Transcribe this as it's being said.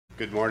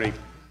Good morning.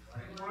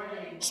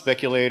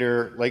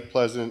 Speculator, Lake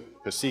Pleasant,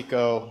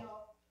 Pasico.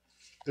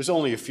 There's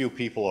only a few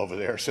people over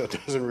there, so it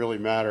doesn't really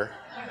matter.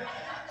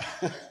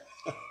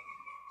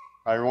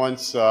 I went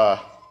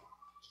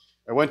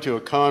to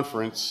a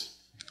conference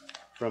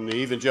from the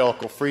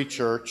Evangelical Free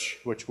Church,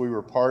 which we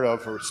were part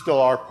of, or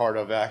still are part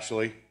of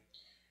actually.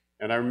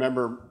 And I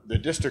remember the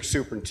district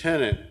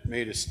superintendent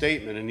made a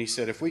statement, and he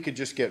said, if we could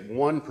just get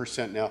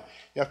 1%. Now,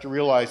 you have to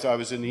realize I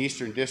was in the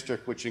Eastern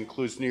District, which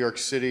includes New York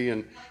City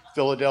and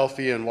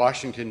Philadelphia and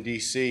Washington,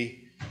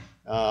 D.C.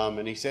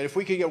 And he said, if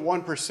we could get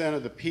 1%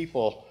 of the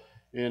people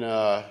in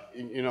a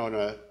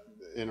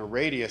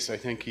radius, I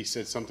think he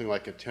said something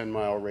like a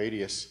 10-mile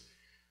radius,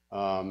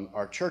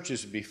 our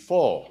churches would be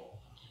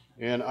full.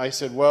 And I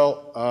said,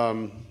 well,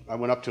 I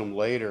went up to him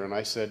later, and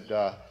I said,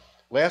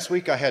 last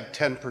week I had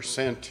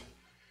 10%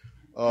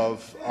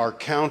 of our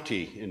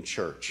county in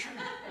church.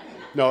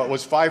 No, it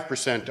was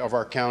 5% of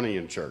our county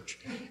in church.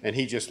 And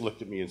he just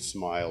looked at me and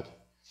smiled.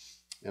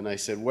 And I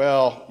said,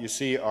 well, you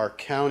see, our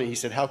county, he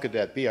said, how could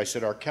that be? I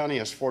said, our county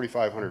has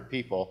 4,500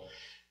 people,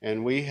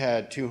 and we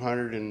had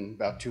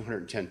about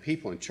 210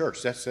 people in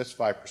church. That's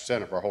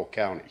 5% of our whole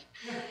county.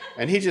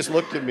 And he just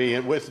looked at me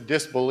with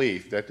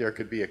disbelief that there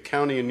could be a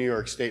county in New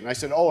York State. And I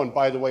said, oh, and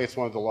by the way, it's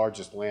one of the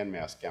largest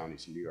landmass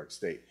counties in New York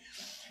State.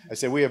 I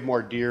said, we have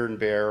more deer and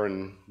bear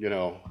and,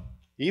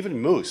 even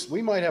moose.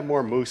 We might have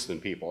more moose than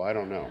people. I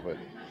don't know. But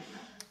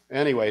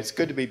anyway, it's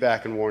good to be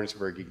back in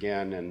Warrensburg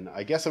again. And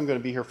I guess I'm going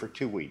to be here for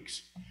 2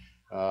 weeks.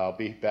 I'll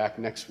be back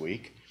next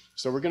week.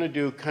 So we're going to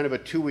do kind of a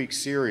 2-week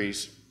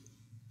series.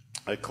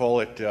 I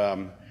call it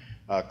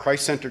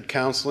Christ-Centered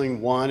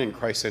Counseling 1 and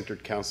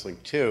Christ-Centered Counseling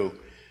 2.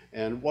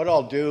 And what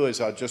I'll do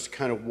is I'll just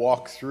kind of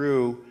walk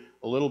through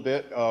a little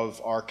bit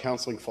of our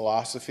counseling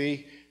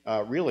philosophy.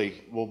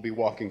 Really, we'll be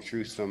walking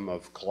through some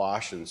of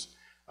Colossians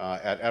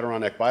at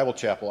Adirondack Bible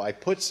Chapel. I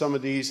put some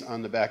of these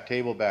on the back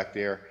table back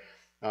there.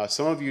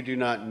 Some of you do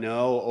not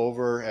know,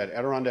 over at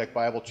Adirondack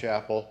Bible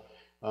Chapel,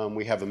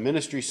 we have a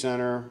ministry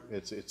center.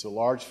 It's a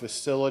large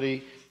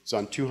facility. It's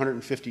on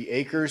 250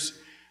 acres.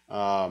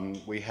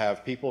 We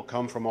have people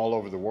come from all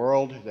over the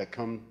world that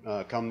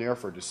come there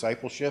for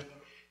discipleship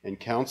and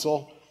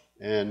counsel.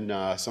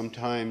 And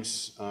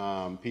sometimes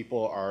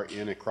people are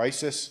in a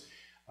crisis.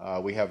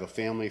 We have a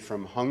family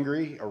from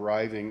Hungary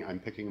arriving. I'm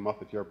picking them up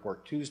at the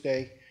airport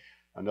Tuesday.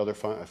 Another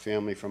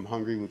family from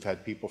Hungary. We've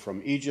had people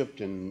from Egypt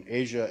and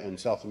Asia and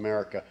South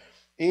America,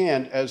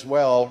 and as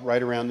well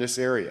right around this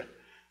area.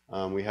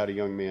 We had a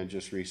young man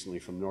just recently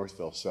from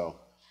Northville. So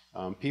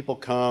people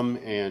come,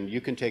 and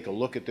you can take a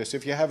look at this.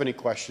 If you have any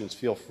questions,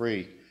 feel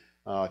free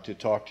to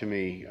talk to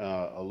me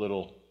a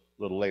little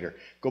later.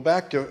 Go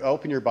back to,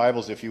 open your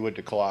Bibles, if you would,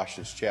 to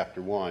Colossians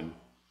chapter 1.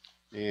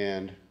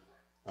 And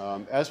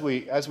as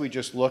we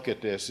just look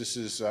at this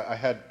is,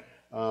 I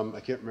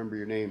can't remember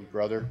your name,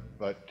 brother,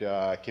 but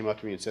came up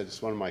to me and said, it's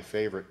one of my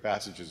favorite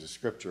passages of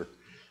Scripture,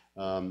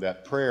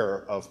 that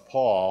prayer of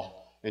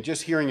Paul. And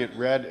just hearing it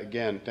read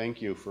again,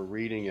 thank you for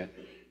reading it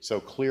so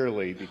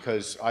clearly,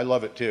 because I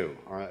love it too.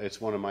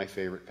 It's one of my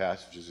favorite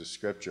passages of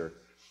Scripture.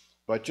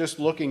 But just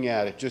looking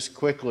at it, just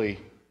quickly,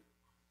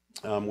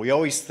 we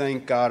always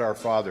thank God our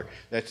Father.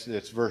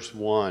 That's verse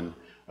 1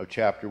 of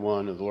chapter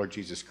 1 of the Lord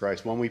Jesus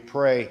Christ. When we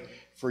pray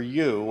for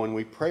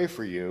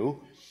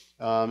you,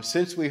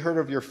 since we heard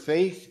of your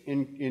faith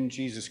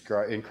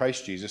in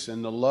Christ Jesus,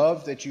 and the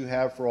love that you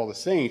have for all the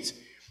saints,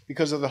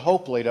 because of the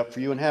hope laid up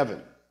for you in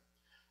heaven.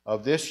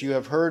 Of this you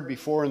have heard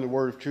before in the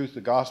word of truth,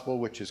 the gospel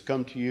which has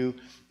come to you,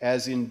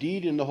 as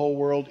indeed in the whole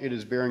world it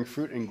is bearing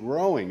fruit and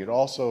growing. It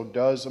also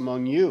does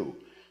among you.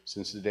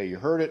 Since the day you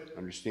heard it,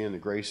 understand the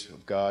grace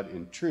of God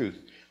in truth,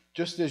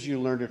 just as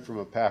you learned it from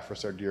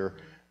Epaphras, our dear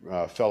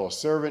fellow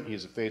servant. He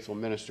is a faithful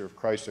minister of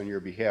Christ on your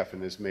behalf,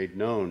 and has made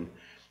known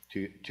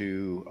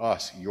to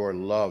us your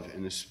love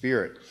in the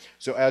Spirit.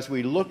 So as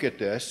we look at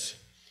this,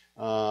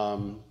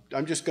 I'm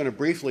just going to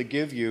briefly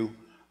give you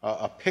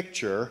a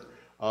picture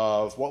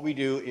of what we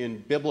do in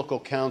biblical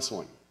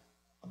counseling.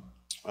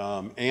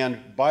 And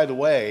by the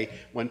way,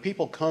 when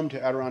people come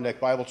to Adirondack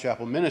Bible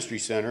Chapel Ministry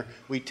Center,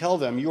 we tell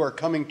them you are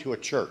coming to a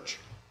church.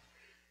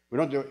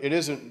 It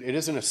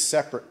isn't a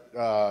separate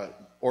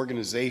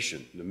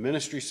organization. The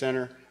Ministry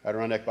Center,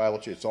 Adirondack Bible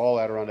Chapel, it's all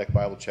Adirondack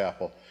Bible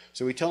Chapel.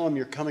 So we tell them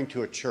you're coming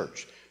to a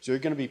church. So you're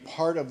going to be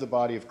part of the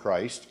body of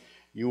Christ.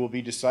 You will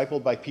be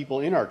discipled by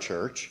people in our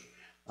church,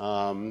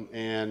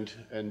 and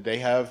they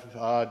have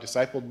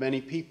discipled many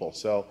people.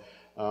 So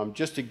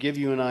just to give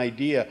you an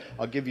idea,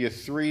 I'll give you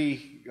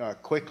three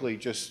quickly,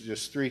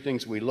 just three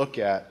things we look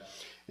at.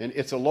 And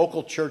it's a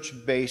local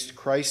church-based,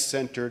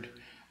 Christ-centered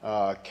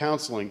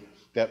counseling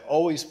that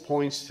always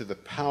points to the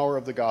power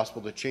of the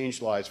gospel to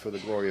change lives for the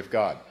glory of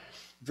God.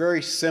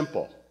 Very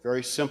simple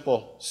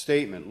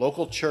statement.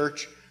 Local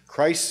church,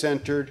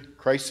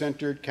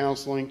 Christ-centered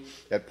counseling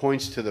that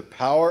points to the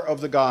power of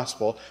the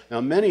gospel.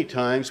 Now, many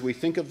times we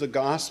think of the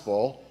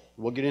gospel,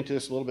 we'll get into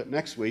this a little bit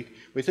next week,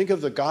 we think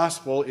of the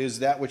gospel as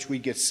that which we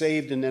get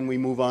saved and then we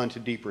move on to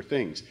deeper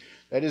things.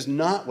 That is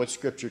not what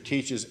Scripture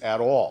teaches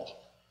at all.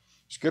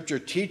 Scripture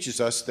teaches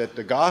us that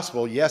the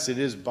gospel, yes, it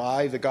is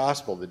by the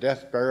gospel, the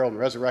death, burial, and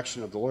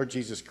resurrection of the Lord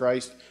Jesus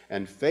Christ,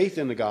 and faith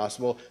in the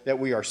gospel, that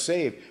we are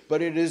saved.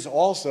 But it is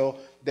also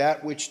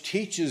that which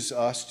teaches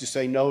us to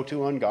say no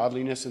to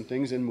ungodliness and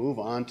things and move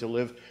on to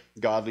live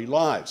godly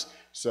lives.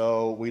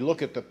 So we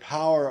look at the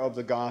power of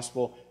the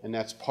gospel, and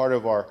that's part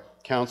of our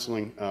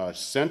counseling,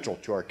 central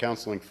to our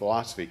counseling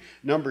philosophy.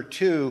 Number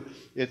two,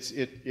 it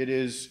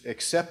is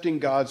accepting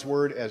God's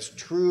word as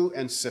true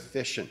and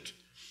sufficient.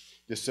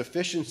 The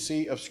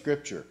sufficiency of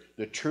Scripture,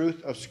 the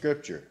truth of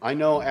Scripture. I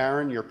know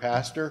Aaron, your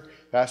pastor,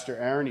 Pastor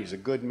Aaron, he's a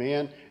good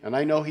man, and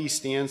I know he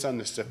stands on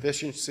the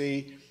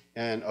sufficiency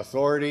and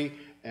authority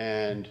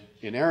and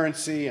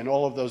inerrancy and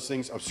all of those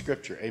things of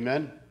Scripture.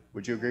 Amen?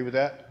 Would you agree with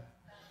that?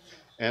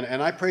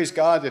 And I praise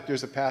God that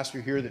there's a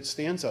pastor here that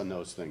stands on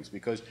those things,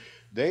 because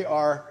they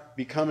are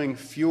becoming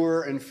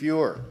fewer and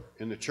fewer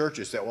in the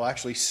churches that will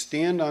actually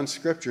stand on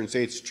Scripture and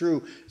say it's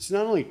true. It's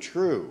not only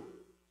true,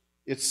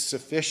 it's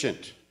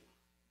sufficient.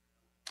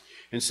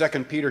 In 2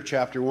 Peter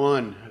chapter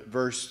 1,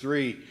 verse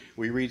 3,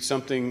 we read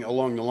something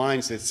along the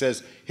lines that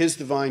says, His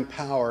divine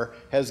power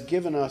has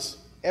given us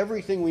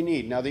everything we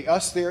need. Now, the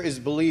us there is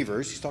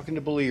believers. He's talking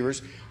to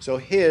believers. So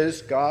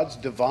God's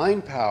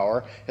divine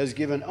power, has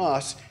given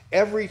us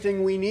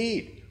everything we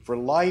need for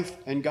life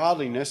and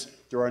godliness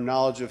through our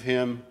knowledge of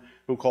Him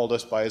who called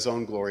us by His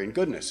own glory and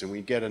goodness. And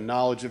we get a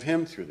knowledge of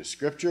Him through the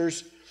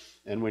Scriptures.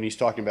 And when He's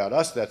talking about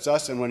us, that's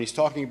us. And when He's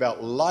talking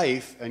about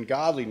life and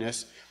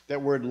godliness,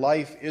 that word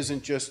life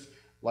isn't just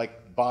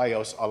like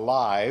bios,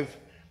 alive.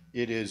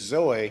 It is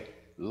zoe,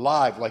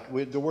 live,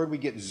 like the word we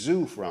get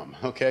zoo from,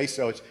 okay?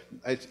 So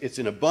it's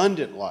an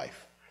abundant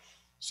life.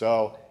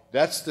 So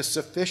that's the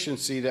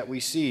sufficiency that we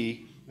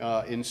see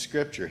in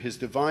Scripture. His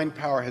divine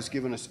power has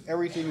given us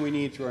everything we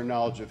need through our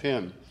knowledge of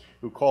Him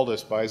who called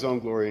us by His own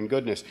glory and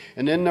goodness.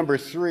 And then number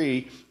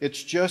three,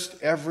 it's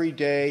just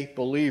everyday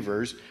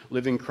believers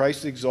living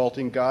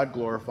Christ-exalting,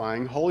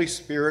 God-glorifying, Holy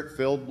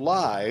Spirit-filled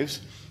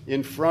lives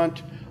in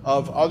front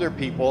of other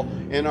people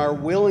and are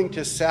willing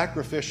to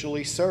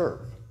sacrificially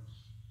serve.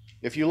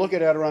 If you look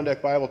at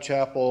Adirondack Bible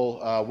Chapel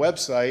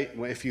website,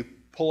 if you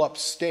pull up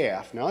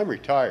staff, now I'm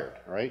retired,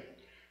 right?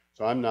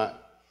 So I'm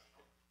not,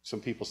 some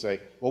people say,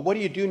 well, what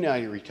do you do now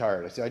you're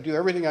retired? I say, I do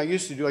everything I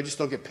used to do, I just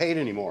don't get paid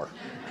anymore.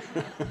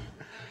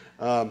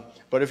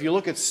 But if you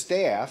look at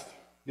staff,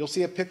 you'll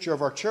see a picture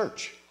of our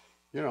church.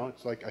 You know,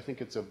 it's like, I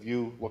think it's a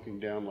view looking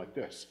down like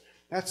this.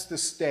 That's the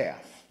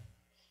staff.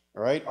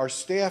 All right, our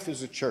staff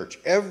is a church.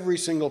 Every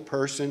single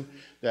person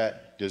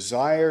that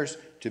desires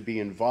to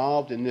be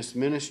involved in this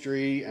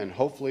ministry, and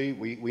hopefully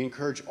we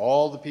encourage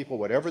all the people,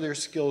 whatever their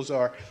skills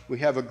are. We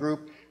had a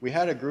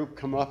group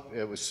come up.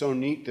 It was so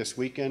neat this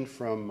weekend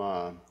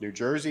from New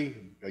Jersey,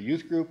 a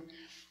youth group.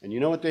 And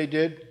you know what they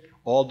did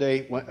all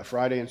day,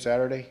 Friday and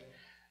Saturday?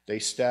 They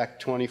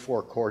stacked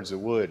 24 cords of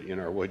wood in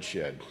our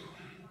woodshed.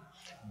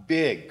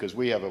 Big, because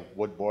we have a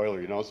wood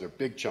boiler, you know, so they're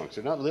big chunks.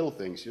 They're not little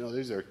things, you know,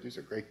 these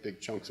are great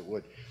big chunks of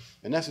wood.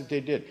 And that's what they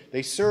did.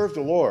 They served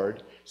the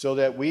Lord so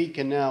that we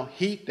can now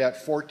heat that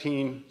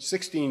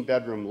 16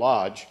 bedroom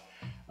lodge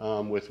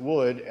with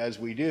wood as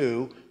we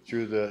do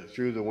through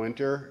the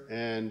winter.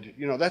 And,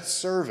 you know, that's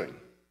serving.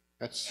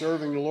 That's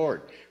serving the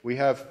Lord. We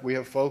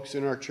have folks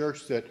in our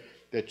church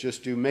that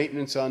just do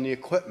maintenance on the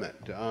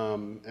equipment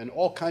and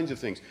all kinds of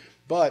things.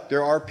 But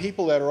there are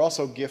people that are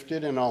also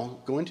gifted, and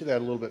I'll go into that a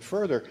little bit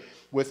further,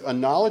 with a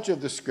knowledge of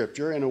the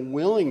Scripture and a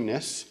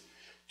willingness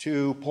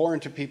to pour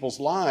into people's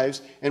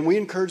lives, and we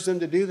encourage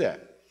them to do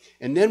that.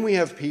 And then we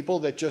have people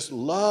that just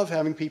love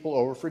having people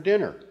over for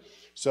dinner.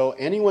 So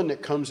anyone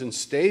that comes and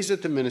stays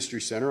at the ministry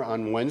center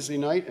on Wednesday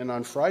night and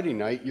on Friday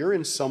night, you're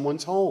in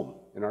someone's home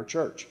in our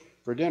church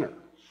for dinner,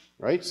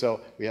 right? So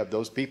we have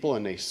those people,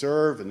 and they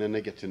serve, and then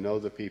they get to know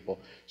the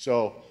people.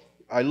 So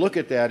I look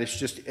at that, it's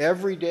just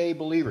everyday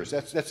believers.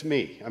 That's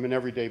me. I'm an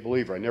everyday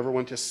believer. I never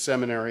went to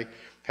seminary,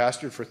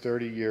 pastored for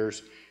 30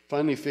 years,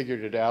 finally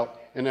figured it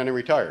out, and then I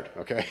retired,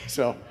 okay?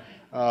 So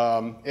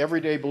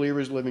everyday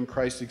believers living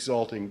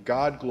Christ-exalting,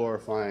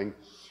 God-glorifying,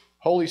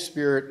 Holy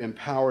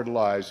Spirit-empowered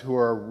lives who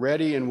are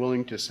ready and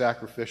willing to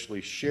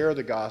sacrificially share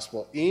the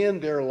gospel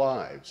and their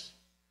lives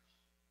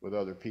with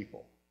other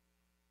people.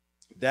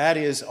 That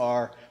is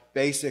our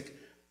basic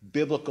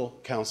biblical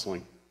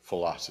counseling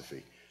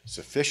philosophy.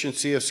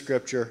 Sufficiency of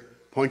Scripture,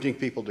 pointing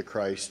people to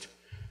Christ,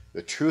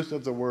 the truth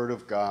of the Word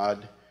of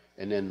God,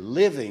 and then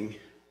living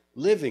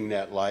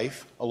that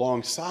life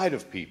alongside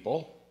of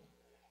people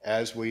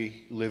as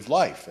we live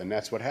life. And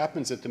that's what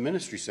happens at the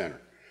ministry center.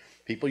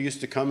 People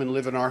used to come and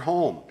live in our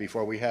home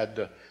before we had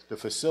the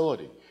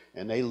facility,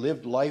 and they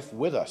lived life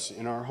with us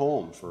in our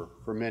home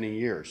for many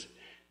years.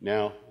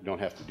 Now, we don't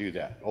have to do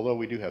that, although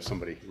we do have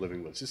somebody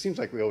living with us. It seems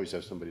like we always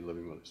have somebody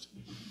living with us.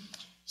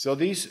 So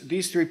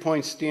these 3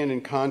 points stand in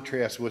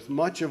contrast with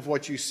much of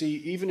what you see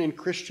even in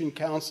Christian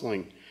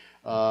counseling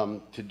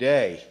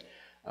today,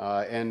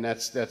 and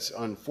that's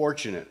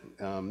unfortunate.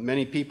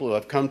 Many people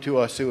have come to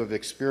us who have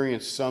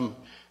experienced some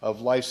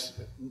of life's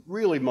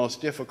really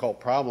most difficult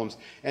problems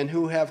and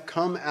who have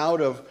come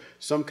out of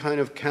some kind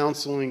of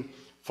counseling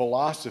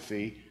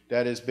philosophy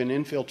that has been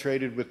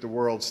infiltrated with the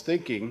world's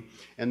thinking,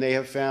 and they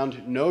have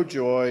found no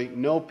joy,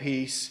 no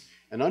peace,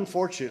 and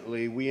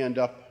unfortunately, we end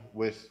up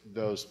with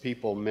those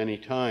people many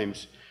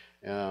times,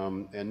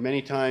 and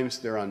many times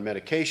they're on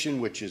medication,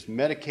 which is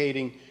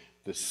medicating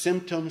the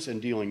symptoms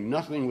and dealing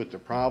nothing with the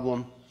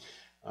problem,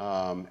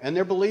 and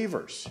they're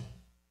believers.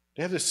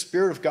 They have the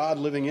Spirit of God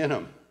living in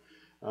them.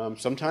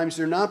 Sometimes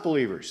they're not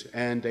believers,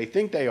 and they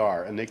think they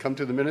are, and they come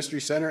to the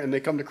ministry center, and they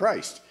come to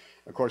Christ.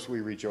 Of course,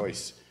 we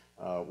rejoice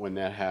when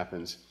that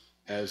happens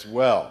as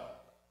well.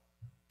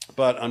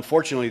 But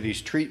unfortunately,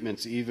 these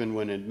treatments, even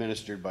when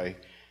administered by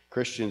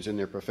Christians in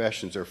their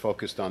professions, are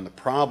focused on the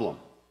problem.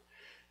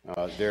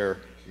 How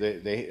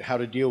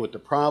to deal with the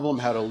problem,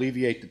 how to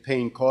alleviate the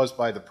pain caused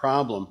by the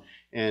problem.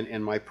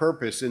 And my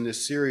purpose in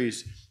this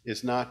series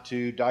is not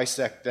to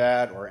dissect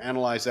that or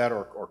analyze that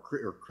or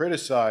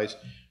criticize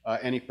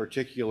any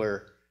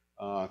particular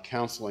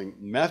counseling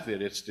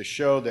method. It's to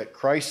show that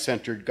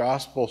Christ-centered,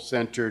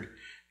 gospel-centered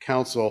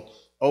counsel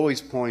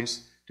always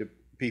points to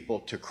people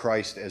to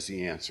Christ as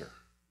the answer.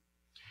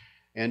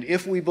 And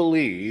if we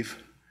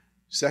believe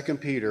 2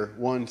 Peter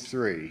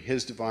 1:3,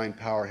 his divine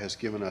power has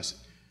given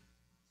us,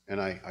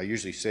 and I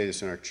usually say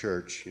this in our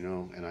church,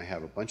 and I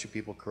have a bunch of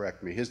people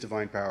correct me, his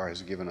divine power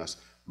has given us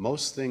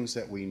most things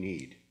that we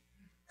need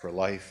for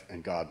life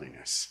and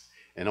godliness.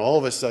 And all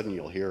of a sudden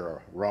you'll hear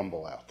a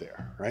rumble out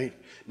there, right?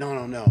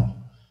 No.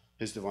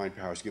 His divine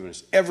power has given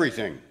us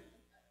everything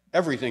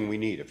we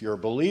need. If you're a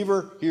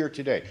believer here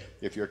today,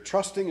 if you're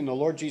trusting in the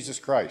Lord Jesus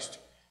Christ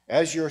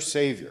as your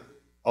Savior,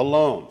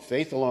 alone,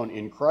 faith alone,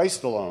 in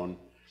Christ alone,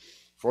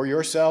 for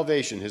your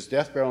salvation, his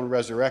death, burial, and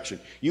resurrection,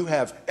 you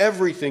have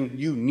everything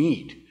you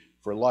need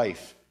for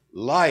life,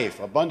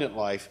 abundant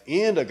life,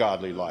 and a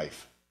godly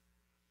life,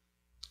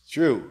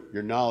 through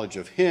your knowledge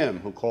of him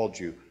who called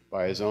you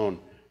by his own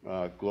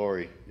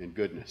glory and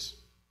goodness.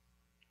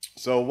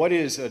 So what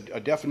is a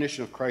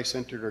definition of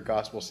Christ-centered or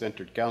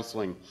gospel-centered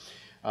counseling?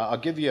 I'll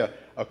give you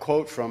a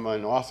quote from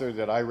an author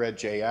that I read,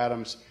 Jay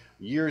Adams,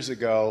 years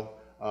ago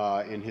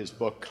in his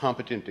book,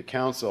 Competent to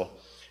Counsel.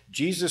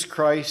 Jesus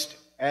Christ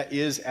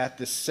is at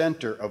the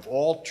center of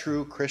all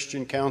true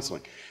Christian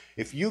counseling.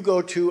 If you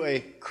go to a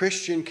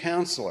Christian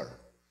counselor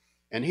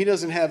and he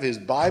doesn't have his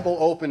Bible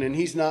open and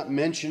he's not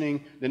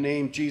mentioning the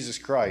name Jesus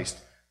Christ,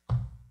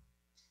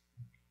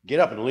 get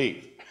up and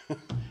leave.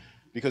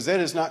 Because that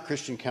is not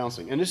Christian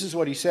counseling. And this is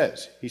what he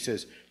says. He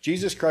says,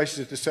 Jesus Christ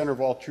is at the center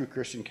of all true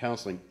Christian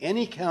counseling.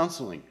 Any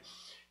counseling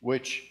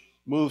which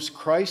moves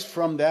Christ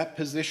from that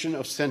position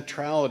of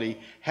centrality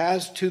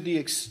has, to the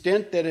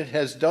extent that it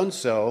has done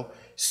so,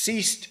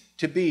 ceased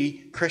to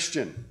be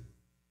Christian.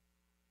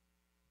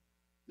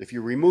 If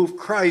you remove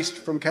Christ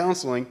from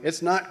counseling,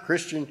 it's not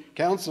Christian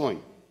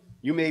counseling.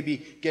 You may be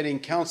getting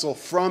counsel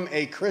from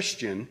a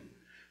Christian,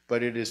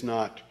 but it is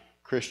not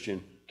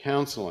Christian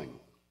counseling.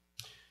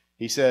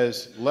 He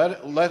says, let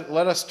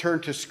us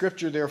turn to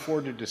Scripture,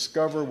 therefore, to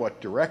discover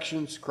what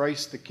directions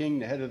Christ the King,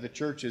 the head of the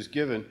church, has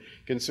given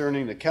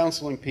concerning the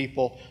counseling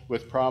people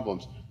with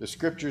problems. The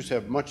Scriptures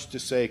have much to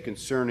say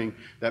concerning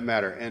that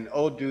matter, and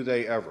oh, do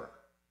they ever.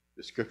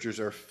 The Scriptures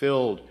are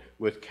filled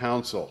with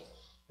counsel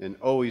and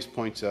always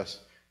points us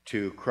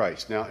to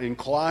Christ. Now, in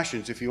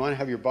Colossians, if you want to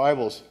have your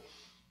Bibles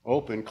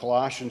open,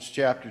 Colossians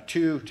chapter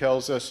 2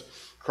 tells us,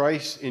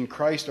 in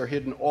Christ are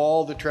hidden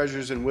all the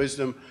treasures and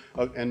wisdom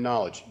and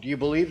knowledge. Do you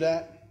believe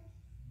that?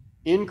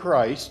 In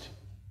Christ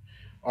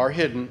are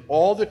hidden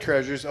all the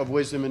treasures of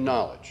wisdom and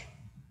knowledge.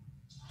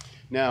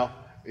 Now,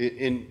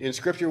 in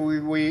Scripture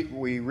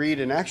we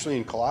read, and actually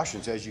in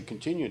Colossians, as you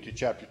continue into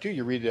chapter 2,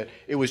 you read that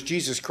it was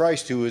Jesus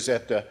Christ who is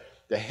at the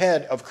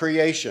head of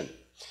creation.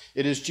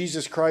 It is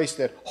Jesus Christ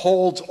that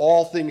holds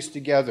all things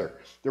together.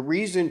 The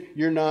reason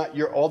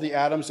all the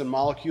atoms and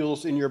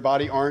molecules in your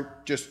body aren't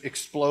just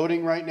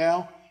exploding right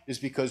now is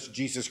because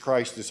Jesus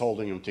Christ is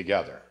holding them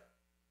together.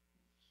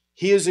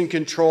 He is in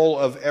control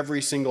of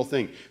every single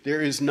thing.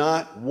 There is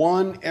not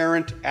one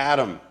errant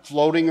atom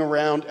floating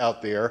around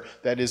out there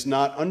that is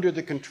not under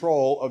the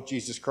control of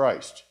Jesus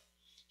Christ.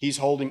 He's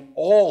holding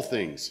all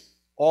things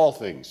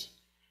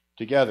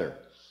together.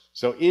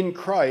 So in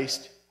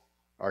Christ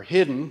are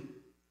hidden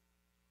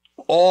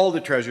all the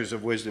treasures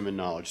of wisdom and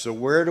knowledge. So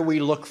where do we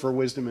look for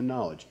wisdom and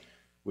knowledge?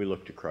 We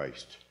look to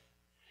Christ.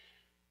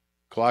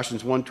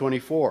 Colossians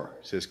 1:24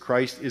 says,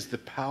 Christ is the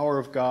power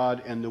of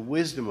God and the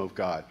wisdom of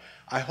God.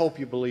 I hope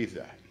you believe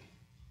that.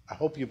 I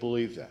hope you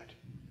believe that.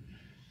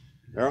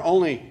 There are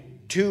only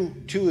two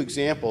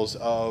examples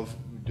of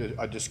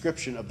a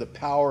description of the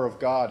power of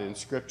God in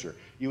Scripture.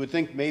 You would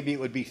think maybe it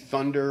would be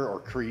thunder or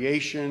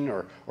creation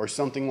or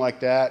something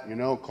like that,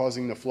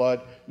 causing the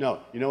flood.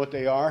 No, you know what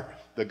they are?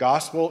 The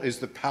gospel is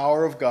the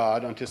power of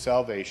God unto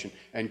salvation,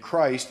 and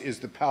Christ is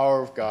the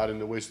power of God and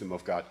the wisdom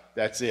of God.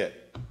 That's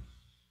it.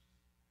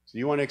 So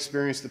you want to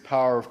experience the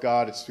power of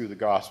God, it's through the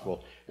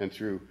gospel and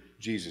through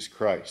Jesus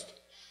Christ.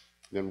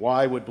 Then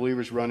why would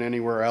believers run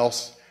anywhere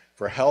else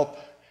for help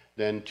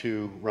than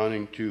to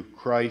running to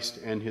Christ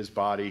and his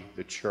body,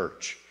 the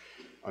church?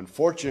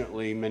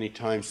 Unfortunately, many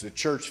times the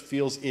church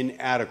feels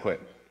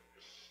inadequate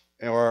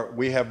or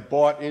we have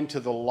bought into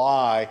the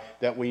lie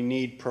that we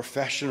need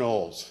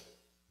professionals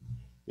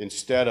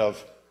instead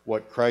of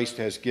what Christ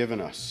has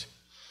given us.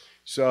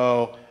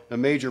 So the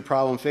major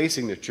problem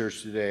facing the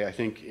church today, I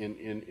think,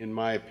 in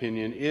my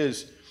opinion,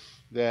 is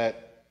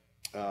that,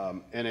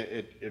 and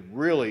it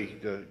really,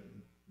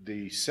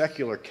 the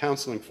secular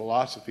counseling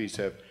philosophies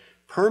have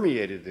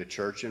permeated the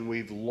church, and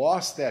we've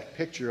lost that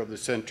picture of the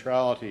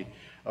centrality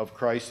of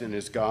Christ and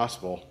his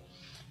gospel,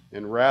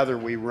 and rather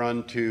we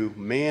run to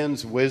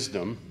man's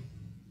wisdom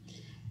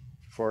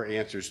for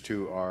answers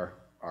to our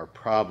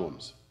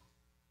problems.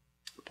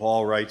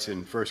 Paul writes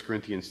in 1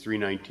 Corinthians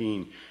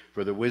 3:19,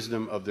 "For the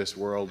wisdom of this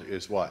world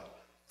is"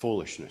 what?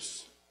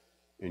 Foolishness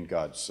in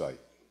God's sight.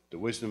 The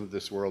wisdom of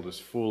this world is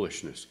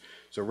foolishness.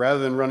 So rather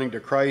than running to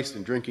Christ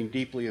and drinking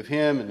deeply of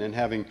him and then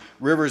having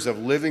rivers of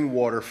living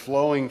water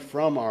flowing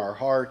from our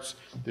hearts,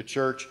 the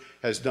church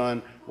has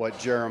done what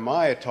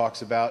Jeremiah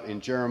talks about in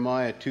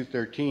Jeremiah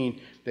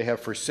 2:13. "They have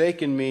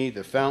forsaken me,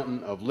 the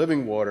fountain of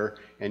living water,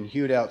 and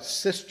hewed out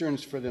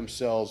cisterns for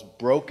themselves,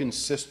 broken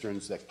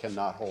cisterns that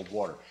cannot hold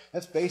water."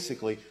 That's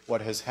basically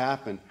what has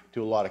happened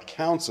to a lot of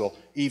counsel,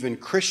 even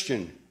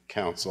Christian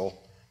counsel,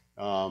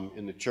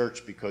 in the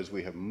church, because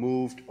we have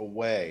moved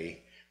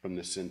away from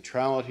the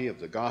centrality of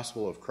the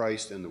gospel of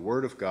Christ and the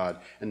Word of God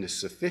and the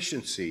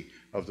sufficiency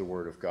of the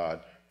Word of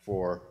God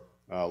for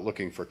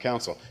looking for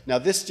counsel. Now,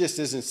 this just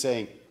isn't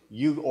saying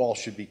you all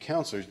should be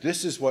counselors.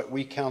 This is what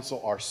we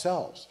counsel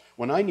ourselves.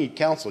 When I need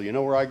counsel, you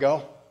know where I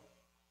go?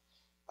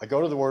 I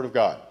go to the Word of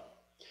God.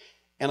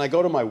 And I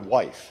go to my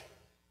wife.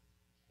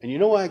 And you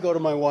know why I go to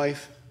my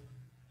wife?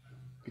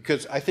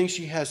 Because I think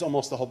she has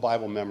almost the whole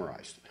Bible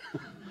memorized.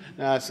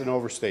 Now, that's an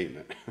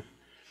overstatement.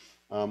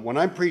 When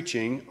I'm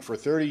preaching for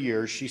 30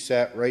 years, she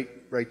sat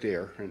right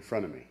there in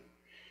front of me.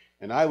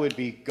 And I would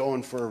be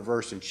going for a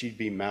verse and she'd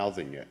be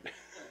mouthing it.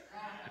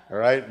 All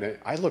right?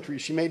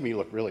 And she made me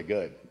look really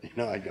good. You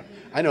know, I'd go,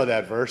 "I know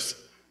that verse."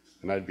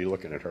 And I'd be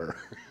looking at her.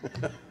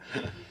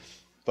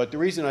 But the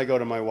reason I go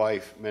to my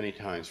wife many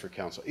times for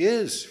counsel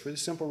is for the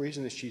simple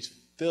reason that she's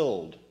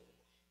filled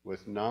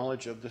with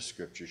knowledge of the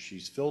Scripture.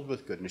 She's filled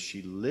with goodness.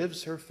 She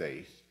lives her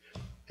faith.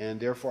 And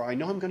therefore, I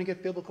know I'm going to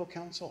get biblical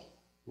counsel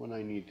when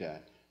I need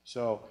that.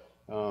 So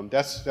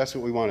that's what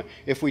we want to.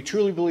 If we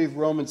truly believe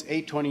Romans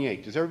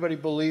 8:28, does everybody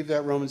believe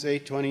that Romans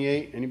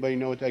 8:28? Anybody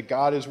know what that?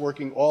 God is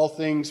working all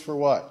things for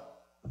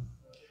what?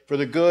 For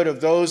the good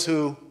of those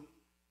who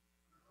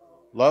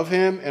love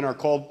him and are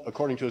called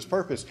according to his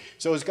purpose.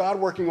 So is God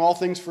working all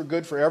things for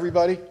good for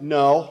everybody?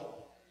 No.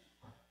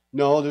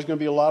 No, there's going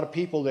to be a lot of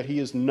people that he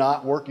is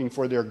not working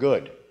for their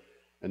good,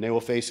 and they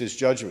will face his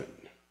judgment.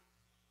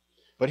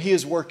 But he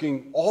is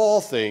working all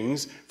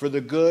things for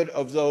the good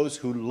of those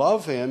who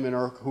love him and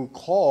who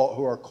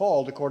are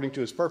called according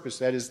to his purpose.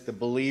 That is the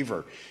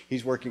believer.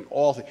 He's working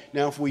all things.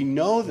 Now, if we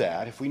know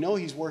that, if we know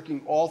he's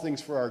working all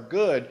things for our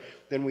good,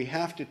 then we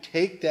have to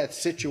take that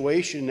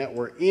situation that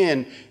we're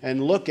in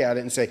and look at it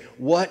and say,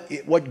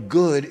 what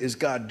good is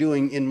God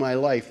doing in my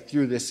life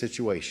through this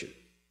situation?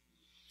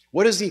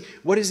 What is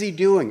he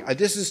doing?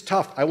 This is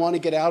tough. I want to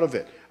get out of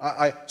it.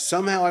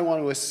 Somehow I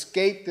want to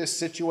escape this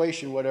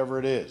situation, whatever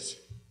it is.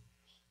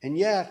 And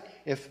yet,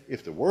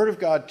 if the Word of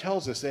God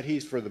tells us that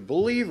he's for the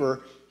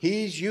believer,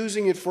 he's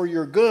using it for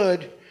your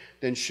good,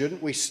 then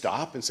shouldn't we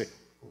stop and say,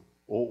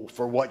 "Oh,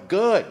 for what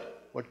good?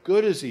 What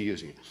good is he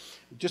using it?"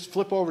 Just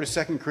flip over to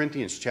 2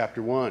 Corinthians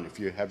chapter 1 if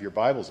you have your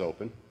Bibles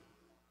open.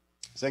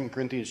 2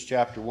 Corinthians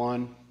chapter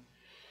 1.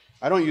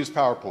 I don't use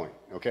PowerPoint,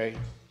 okay?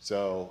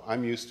 So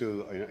I'm used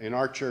to, in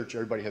our church,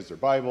 everybody has their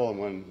Bible, and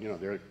when,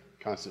 they're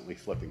constantly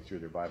flipping through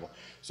their Bible.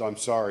 So I'm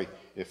sorry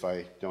if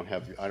I don't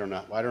have, I don't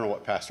know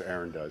what Pastor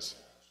Aaron does.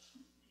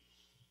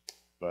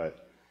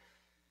 But,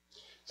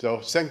 so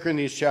 2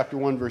 Corinthians chapter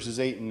 1, verses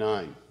 8 and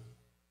 9.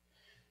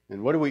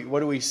 And what do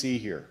we see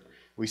here?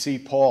 We see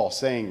Paul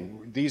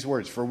saying these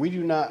words, "For we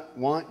do not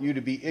want you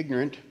to be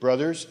ignorant,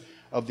 brothers,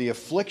 of the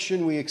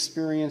affliction we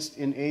experienced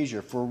in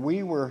Asia, for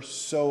we were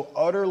so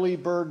utterly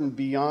burdened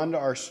beyond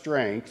our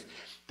strength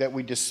that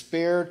we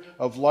despaired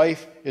of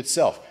life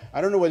itself." I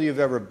don't know whether you've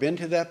ever been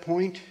to that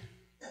point.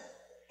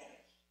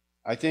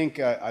 I think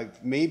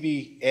I've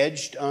maybe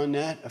edged on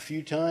that a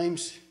few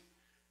times.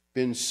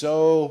 Been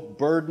so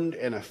burdened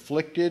and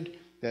afflicted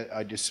that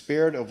I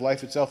despaired of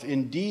life itself.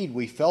 Indeed,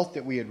 we felt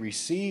that we had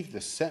received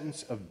the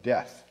sentence of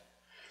death.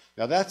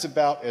 Now, that's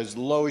about as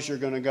low as you're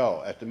going to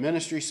go. At the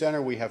ministry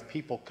center, we have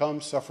people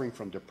come suffering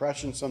from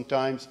depression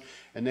sometimes,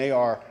 and they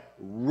are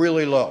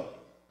really low,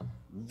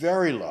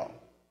 very low.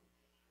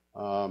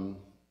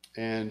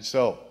 And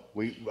so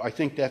I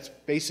think that's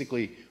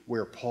basically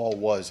where Paul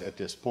was at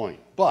this point.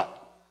 But,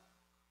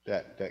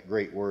 that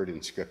great word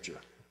in Scripture,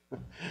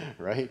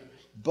 right?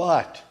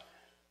 But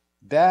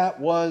that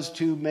was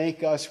to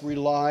make us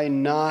rely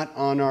not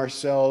on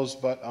ourselves,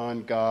 but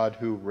on God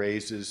who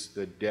raises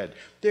the dead.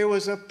 There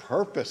was a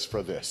purpose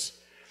for this.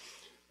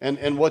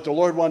 And what the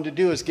Lord wanted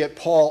to do is get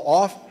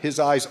Paul his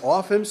eyes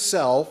off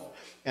himself,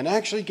 and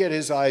actually get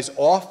his eyes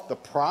off the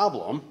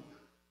problem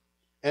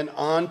and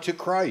on to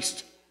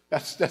Christ.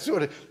 That's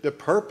what the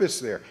purpose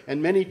there.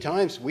 And many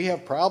times we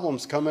have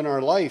problems come in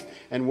our life,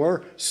 and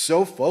we're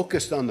so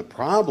focused on the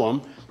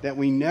problem that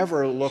we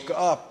never look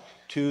up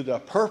to the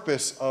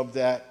purpose of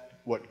that,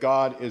 what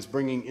God is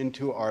bringing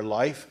into our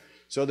life,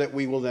 so that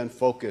we will then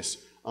focus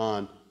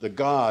on the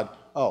God.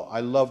 Oh,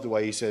 I love the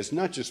way he says,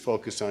 not just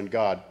focus on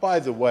God. By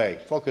the way,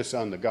 focus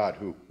on the God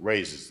who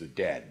raises the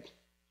dead.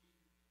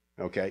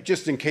 Okay,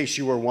 just in case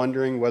you were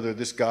wondering whether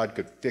this God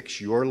could fix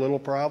your little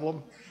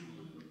problem.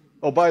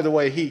 Oh, by the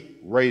way, he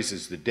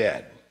raises the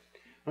dead.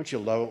 Don't you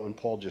love it when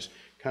Paul just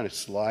kind of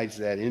slides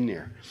that in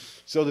there?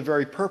 So the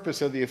very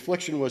purpose of the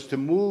affliction was to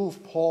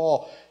move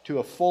Paul to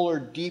a fuller,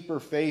 deeper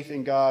faith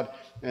in God,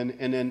 and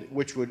then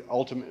which would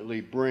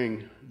ultimately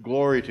bring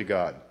glory to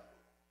God.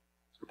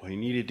 But he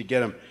needed to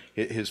get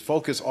his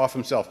focus off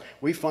himself.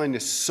 We find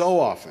this so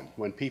often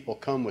when people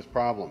come with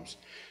problems,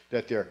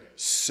 that they're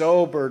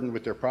so burdened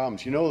with their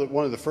problems. You know that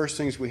one of the first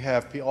things we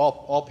have,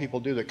 all people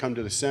do that come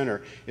to the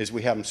center, is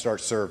we have them start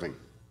serving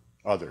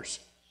others.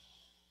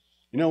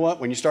 You know what?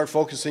 When you start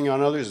focusing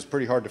on others, it's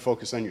pretty hard to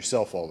focus on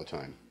yourself all the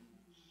time.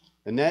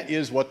 And that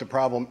is what the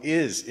problem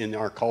is in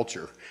our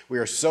culture. We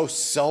are so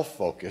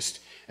self-focused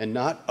and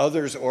not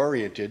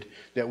others-oriented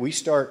that we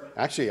start,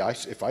 actually,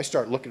 if I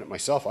start looking at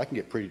myself, I can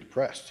get pretty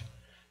depressed.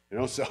 You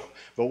know,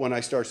 but when I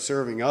start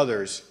serving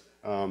others,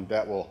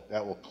 that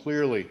will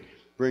clearly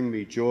bring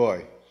me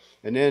joy.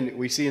 And then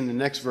we see in the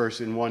next verse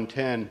in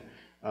 1:10,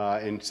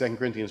 in 2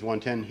 Corinthians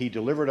 1:10, he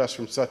delivered us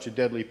from such a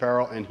deadly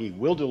peril, and he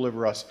will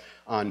deliver us.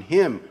 On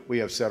him we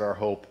have set our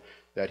hope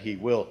that he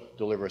will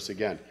deliver us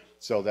again.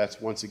 So that's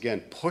once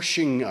again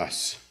pushing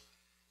us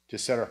to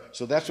set our...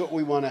 So that's what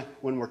we want to,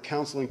 when we're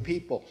counseling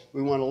people,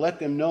 we want to let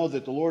them know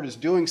that the Lord is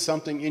doing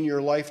something in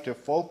your life to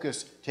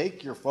focus,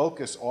 take your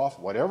focus off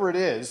whatever it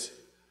is,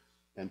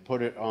 and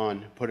put it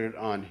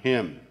on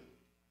him.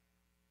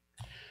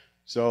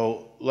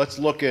 So let's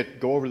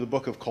go over the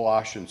book of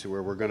Colossians,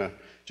 where we're going to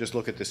just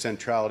look at the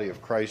centrality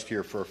of Christ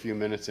here for a few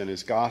minutes and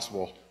his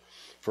gospel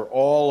for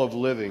all of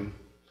living.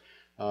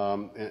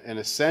 And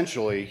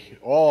essentially,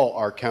 all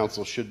our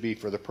counsel should be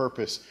for the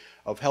purpose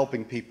of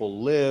helping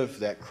people live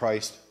that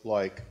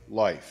Christ-like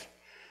life.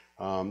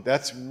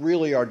 That's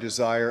really our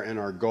desire and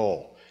our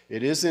goal.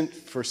 It isn't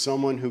for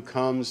someone who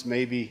comes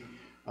maybe...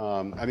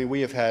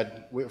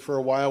 for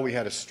a while we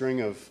had a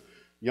string of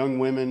young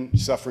women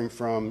suffering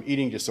from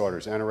eating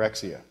disorders,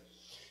 anorexia.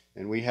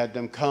 And we had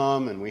them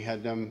come, and we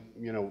had them,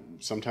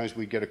 sometimes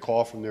we'd get a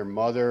call from their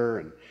mother,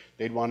 and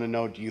they'd want to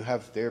know, do you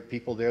have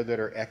people there that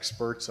are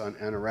experts on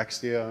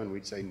anorexia? And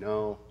we'd say,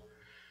 no.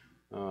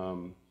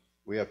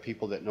 We have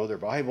people that know their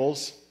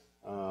Bibles.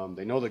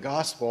 They know the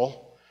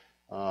gospel.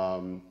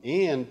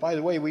 And, by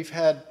the way, we've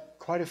had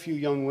quite a few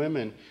young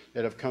women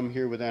that have come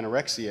here with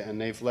anorexia,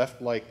 and they've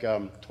left like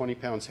 20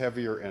 pounds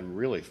heavier and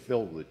really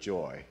filled with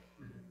joy.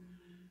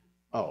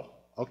 Oh,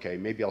 okay,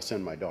 maybe I'll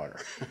send my daughter.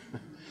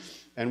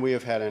 And we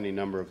have had any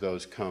number of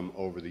those come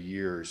over the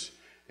years,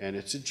 and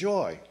it's a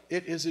joy.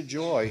 It is a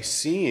joy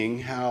seeing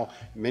how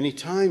many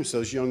times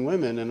those young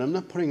women, and I'm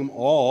not putting them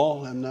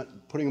all in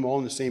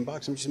the same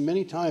box. I'm just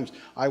many times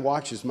I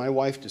watch as my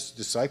wife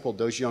discipled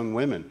those young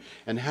women,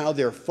 and how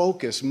their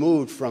focus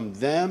moved from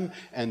them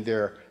and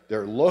their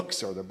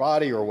looks or their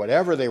body or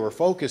whatever they were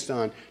focused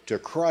on to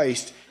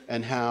Christ,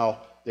 and how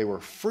they were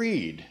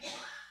freed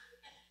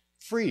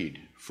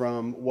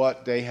from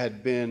what they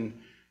had been.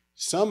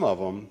 Some of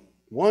them,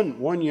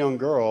 one young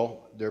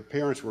girl, their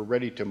parents were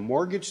ready to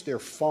mortgage their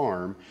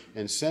farm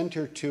and send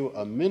her to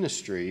a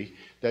ministry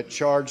that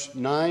charged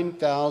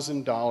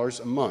 $9,000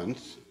 a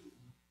month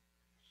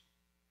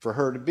for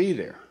her to be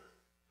there.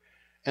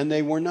 And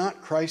they were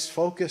not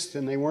Christ-focused,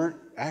 and they weren't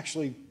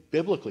actually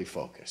biblically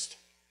focused.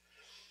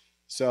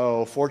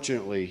 So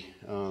fortunately,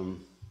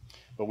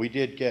 but we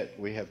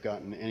have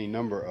gotten any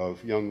number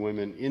of young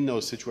women in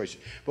those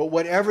situations. But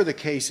whatever the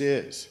case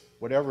is,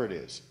 whatever it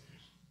is,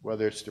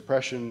 whether it's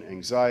depression,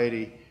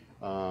 anxiety,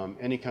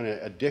 any kind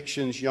of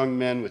addictions, young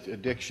men with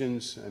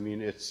addictions,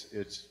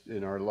 it's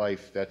in our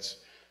life, that's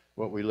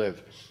what we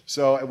live.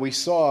 So we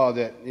saw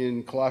that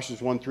in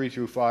Colossians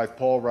 1:3-5,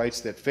 Paul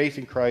writes that faith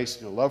in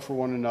Christ and a love for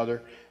one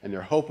another and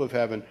their hope of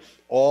heaven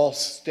all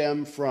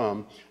stem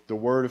from the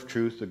word of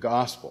truth, the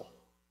gospel.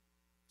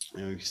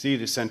 And we see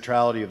the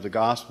centrality of the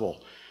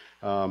gospel.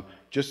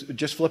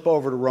 Just flip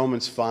over to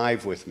Romans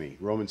 5 with me,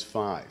 Romans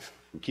 5.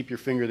 And keep your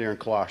finger there in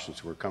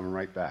Colossians, we're coming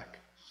right back.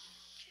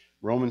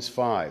 Romans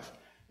 5.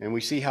 And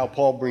we see how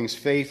Paul brings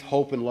faith,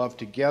 hope, and love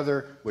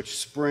together, which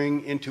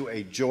spring into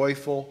a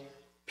joyful,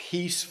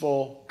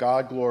 peaceful,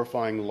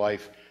 God-glorifying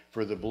life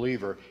for the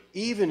believer,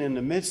 even in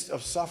the midst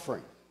of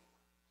suffering.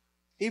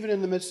 Even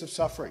in the midst of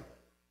suffering.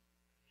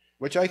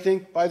 Which I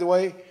think, by the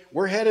way,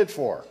 we're headed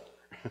for.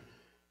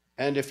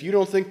 And if you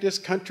don't think this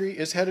country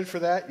is headed for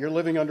that, you're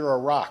living under a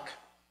rock.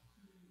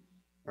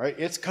 Right?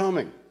 It's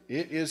coming.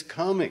 It is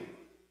coming.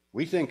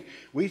 We think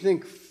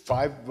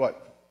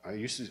I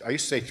used to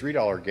say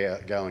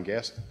 $3 gallon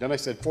gas. Then I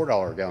said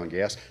 $4 gallon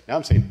gas. Now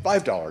I'm saying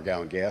 $5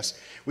 gallon gas.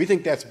 We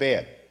think that's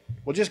bad.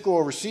 Well, just go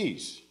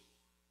overseas.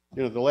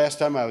 You know, the last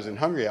time I was in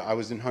Hungary,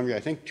 I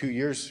think 2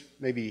 years,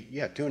 maybe,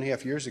 yeah,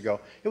 2.5 years ago.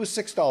 It was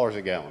 $6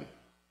 a gallon.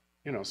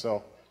 You know,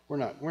 so we're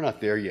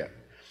not there yet.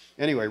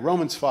 Anyway,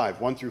 Romans 5,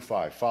 1 through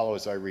 5, follow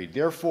as I read.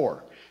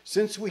 Therefore,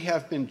 since we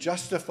have been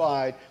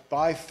justified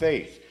by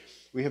faith,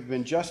 we have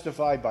been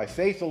justified by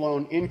faith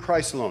alone, in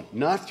Christ alone,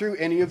 not through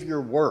any of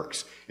your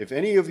works. If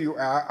any of you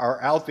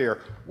are out there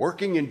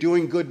working and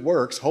doing good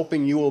works,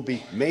 hoping you will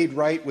be made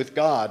right with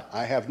God,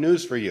 I have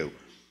news for you.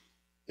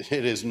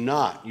 It is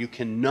not. You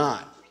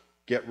cannot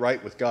get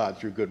right with God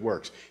through good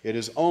works. It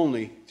is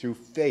only through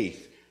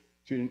faith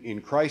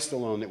in Christ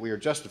alone that we are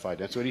justified.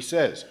 That's what he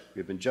says. We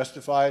have been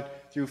justified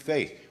through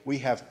faith. We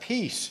have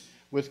peace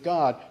with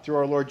God through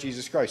our Lord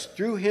Jesus Christ.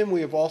 Through him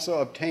we have also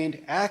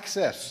obtained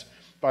access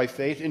by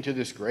faith into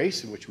this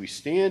grace in which we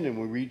stand, and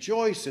we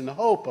rejoice in the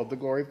hope of the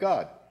glory of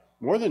God.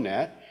 More than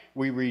that,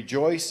 we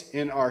rejoice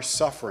in our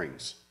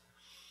sufferings.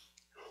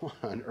 What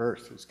on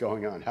earth is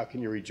going on? How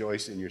can you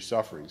rejoice in your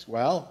sufferings?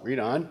 Well, read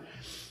on.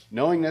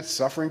 Knowing that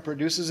suffering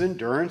produces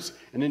endurance,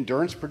 and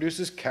endurance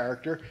produces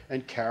character,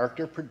 and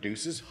character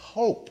produces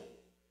hope.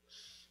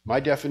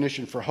 My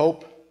definition for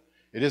hope,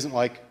 it isn't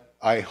like,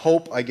 I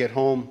hope I get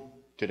home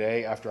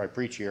today after I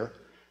preach here.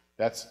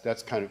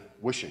 That's kind of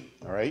wishing,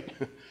 all right?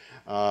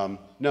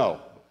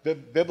 No, the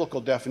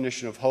biblical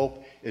definition of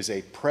hope is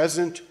a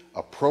present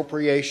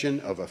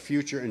appropriation of a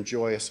future and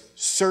joyous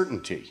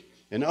certainty.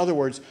 In other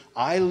words,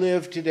 I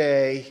live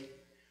today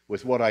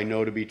with what I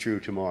know to be true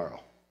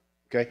tomorrow.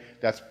 Okay,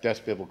 that's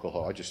biblical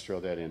hope. I'll just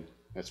throw that in.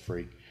 That's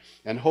free.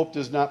 And hope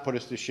does not put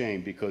us to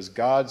shame, because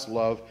God's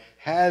love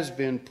has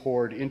been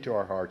poured into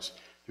our hearts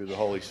through the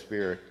Holy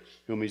Spirit,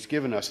 whom he's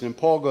given us. And then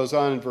Paul goes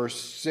on in verse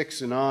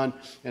 6 and on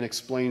and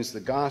explains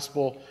the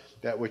gospel,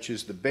 that which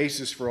is the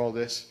basis for all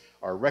this,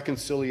 our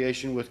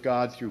reconciliation with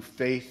God through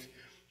faith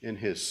in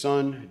his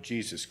Son,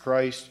 Jesus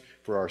Christ,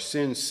 for our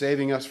sins,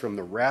 saving us from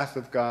the wrath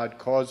of God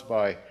caused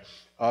by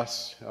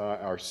us,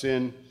 our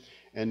sin,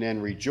 and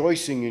then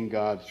rejoicing in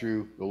God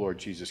through the Lord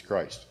Jesus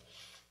Christ.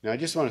 Now, I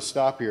just want to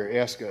stop here,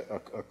 ask a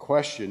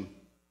question.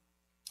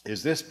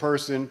 Is this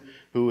person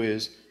who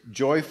is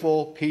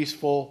joyful,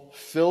 peaceful,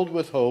 filled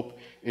with hope,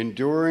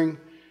 enduring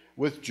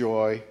with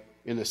joy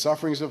in the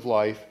sufferings of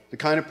life, the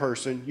kind of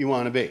person you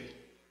want to be?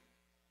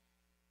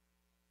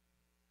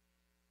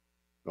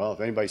 Well, if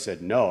anybody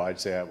said no,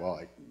 I'd say,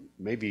 well,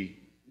 maybe,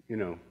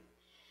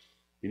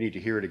 you need to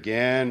hear it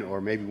again, or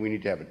maybe we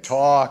need to have a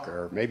talk,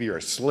 or maybe you're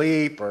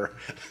asleep, or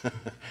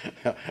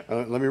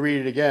let me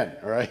read it again,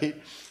 all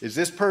right? Is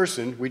this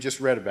person we just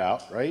read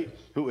about, right,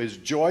 who is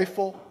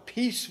joyful,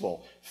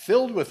 peaceful,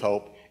 filled with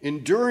hope,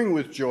 enduring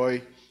with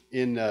joy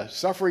in the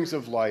sufferings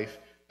of life,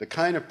 the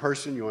kind of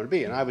person you want to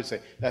be? And I would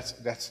say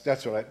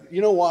that's what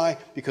you know why?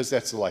 Because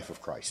that's the life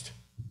of Christ.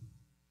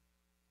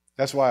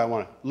 That's why I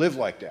want to live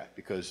like that,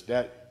 because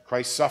that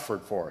Christ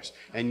suffered for us,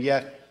 and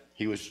yet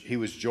he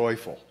was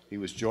joyful. He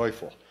was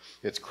joyful.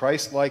 It's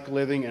Christ-like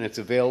living, and it's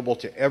available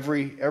to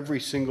every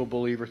single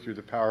believer through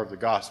the power of the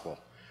gospel.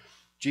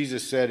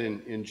 Jesus said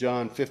in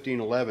John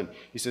 15:11,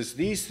 he says,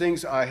 "These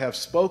things I have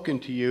spoken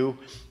to you,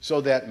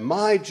 so that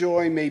my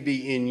joy may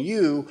be in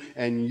you,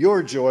 and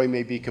your joy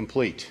may be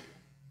complete."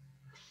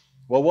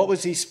 Well, what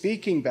was he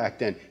speaking back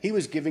then? He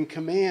was giving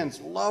commands.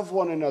 Love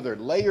one another.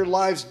 Lay your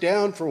lives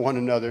down for one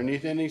another. And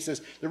he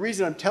says, the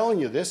reason I'm telling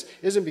you this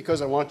isn't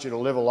because I want you to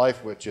live a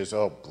life which is,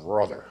 oh,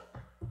 brother,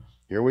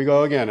 here we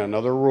go again,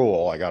 another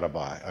rule I got to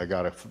buy.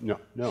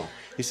 No.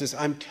 He says,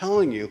 I'm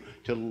telling you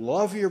to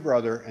love your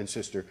brother and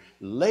sister.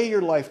 Lay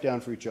your life down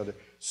for each other.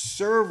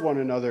 Serve one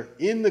another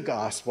in the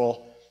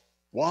gospel.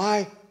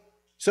 Why?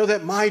 So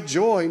that my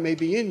joy may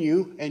be in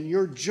you and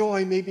your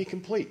joy may be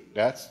complete.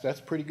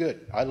 That's pretty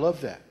good. I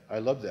love that. I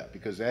love that,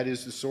 because that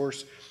is the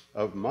source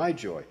of my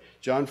joy.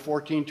 John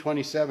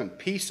 14:27,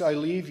 peace I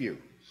leave you,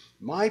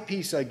 my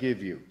peace I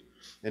give you.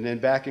 And then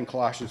back in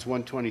Colossians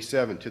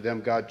 1:27, to them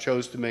God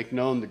chose to make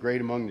known the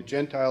great among the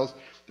Gentiles,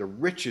 the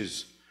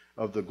riches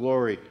of the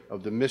glory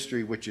of the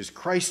mystery, which is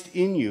Christ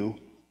in you,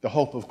 the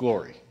hope of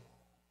glory.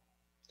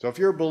 So if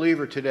you're a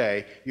believer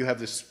today, you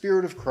have the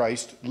Spirit of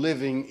Christ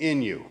living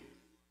in you.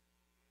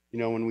 You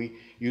know, when we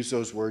use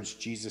those words,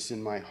 Jesus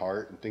in my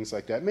heart and things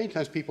like that, many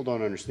times people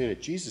don't understand it.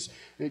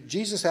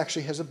 Jesus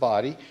actually has a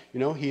body.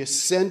 You know, he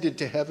ascended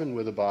to heaven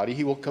with a body.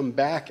 He will come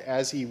back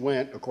as he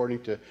went,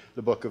 according to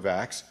the book of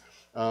Acts.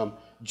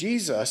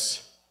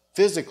 Jesus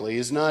physically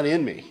is not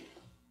in me.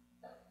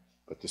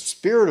 But the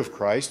Spirit of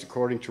Christ,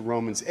 according to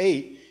Romans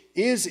 8,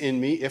 is in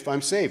me if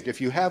I'm saved.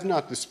 If you have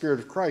not the Spirit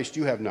of Christ,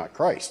 you have not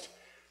Christ.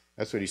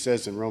 That's what he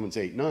says in Romans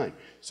 8:9.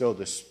 So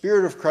the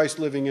Spirit of Christ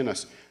living in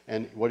us.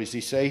 And what does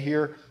he say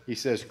here? He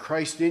says,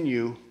 Christ in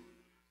you,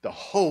 the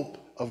hope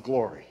of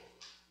glory.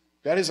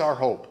 That is our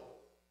hope.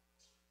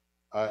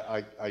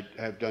 I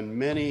have done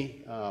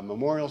many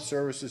memorial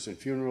services and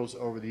funerals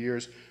over the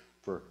years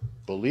for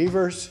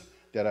believers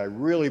that I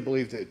really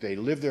believe that they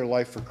lived their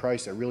life for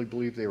Christ. I really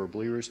believe they were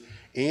believers.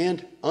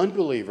 And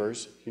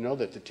unbelievers, you know,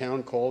 that the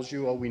town calls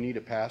you, oh, we need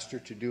a pastor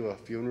to do a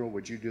funeral.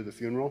 Would you do the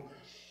funeral?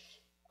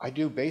 I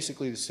do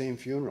basically the same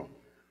funeral.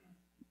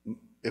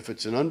 if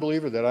it's an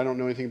unbeliever that I don't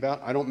know anything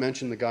about, I don't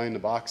mention the guy in the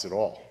box at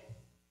all.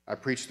 I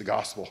preach the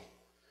gospel.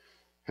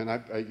 And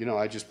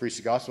I just preach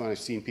the gospel, and I've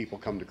seen people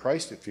come to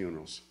Christ at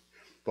funerals.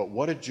 But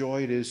what a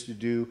joy it is to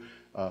do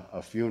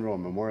a funeral, a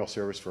memorial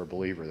service for a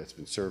believer that's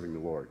been serving the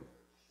Lord.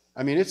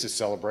 I mean, it's a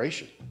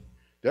celebration.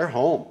 They're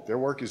home. Their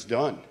work is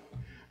done.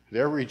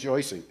 They're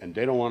rejoicing, and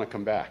they don't want to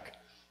come back.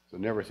 So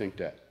never think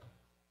that.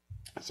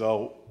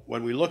 So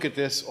when we look at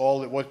this,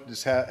 what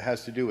this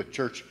has to do with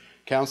church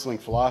counseling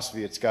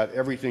philosophy, it's got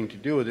everything to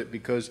do with it,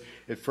 because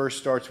it first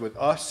starts with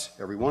us,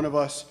 every one of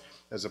us,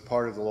 as a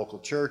part of the local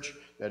church.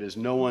 That is,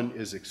 no one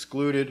is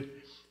excluded.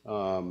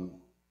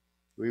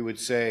 We would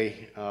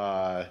say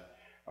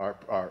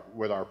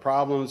with our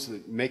problems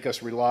that make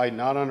us rely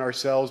not on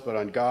ourselves but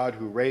on God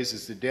who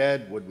raises the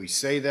dead. Would we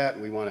say that?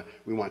 We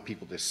want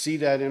people to see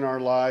that in our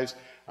lives.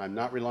 I'm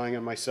not relying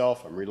on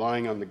myself. I'm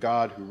relying on the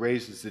God who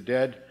raises the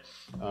dead.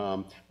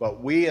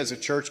 But we as a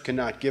church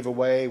cannot give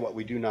away what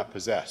we do not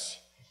possess.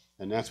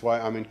 And that's why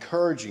I'm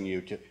encouraging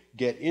you to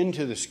get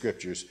into the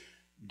Scriptures,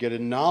 get a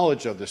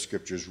knowledge of the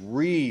Scriptures,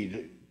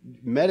 read,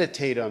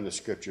 meditate on the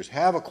Scriptures,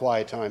 have a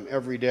quiet time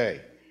every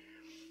day.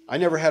 I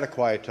never had a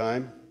quiet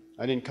time.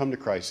 I didn't come to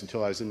Christ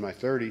until I was in my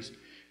 30s.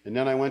 And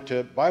then I went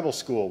to Bible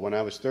school when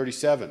I was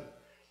 37.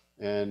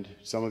 And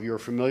some of you are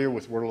familiar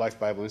with Word of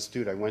Life Bible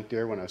Institute. I went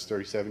there when I was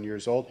 37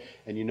 years old.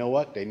 And you know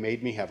what? They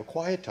made me have a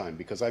quiet time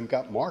because I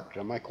got marked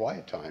on my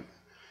quiet time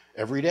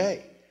every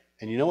day.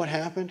 And you know what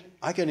happened?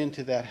 I got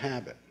into that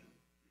habit.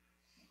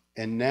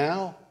 And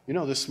now,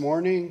 this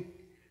morning,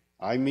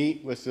 I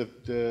meet with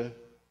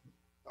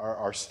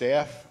our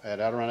staff at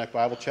Adirondack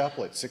Bible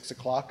Chapel at 6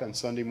 o'clock on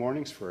Sunday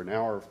mornings for an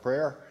hour of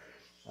prayer.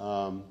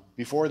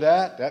 Before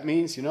that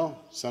means,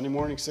 Sunday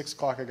morning, 6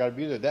 o'clock, I got to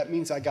be there. That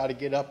means I got to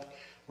get up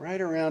right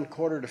around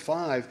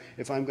 4:45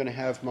 if I'm going to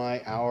have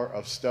my hour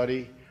of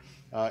study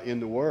in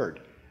the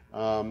Word.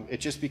 It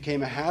just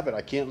became a habit.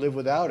 I can't live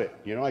without it.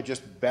 I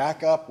just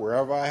back up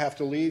wherever I have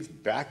to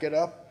leave, back it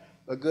up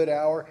a good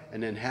hour,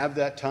 and then have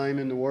that time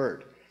in the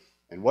Word.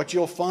 And what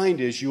you'll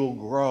find is you'll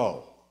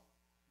grow,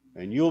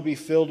 and you'll be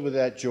filled with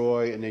that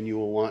joy, and then you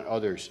will want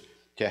others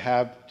to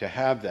have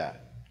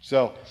that.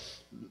 So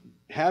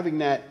having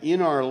that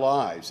in our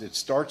lives, it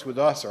starts with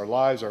us, our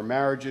lives, our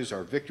marriages,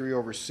 our victory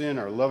over sin,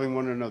 our loving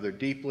one another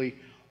deeply.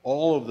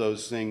 All of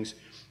those things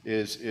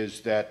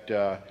is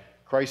that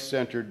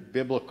Christ-centered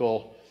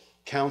biblical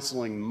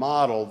counseling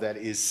model that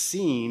is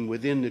seen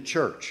within the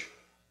church.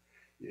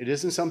 It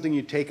isn't something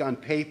you take on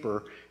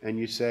paper and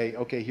you say,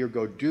 okay, here,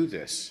 go do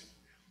this.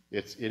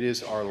 It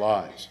is our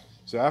lives.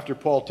 So after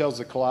Paul tells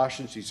the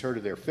Colossians he's heard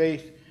of their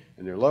faith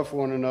and their love for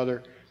one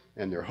another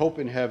and their hope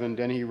in heaven,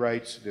 then he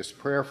writes this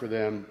prayer for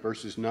them,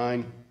 verses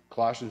 9,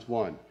 Colossians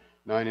 1,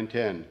 9 and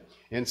 10.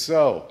 And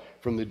so,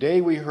 from the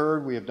day we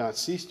heard, we have not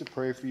ceased to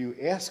pray for you,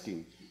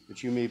 asking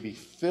that you may be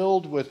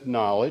filled with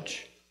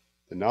knowledge,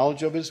 the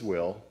knowledge of his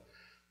will,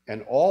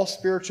 and all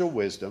spiritual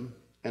wisdom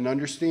and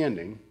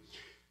understanding,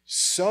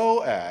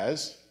 so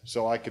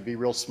I could be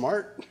real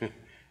smart,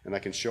 and I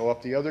can show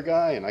up the other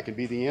guy, and I can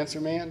be the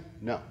answer man.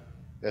 No,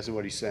 that's not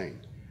what he's saying.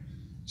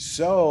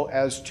 So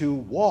as to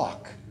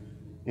walk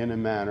in a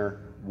manner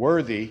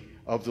worthy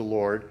of the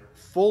Lord,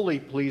 fully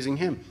pleasing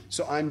him.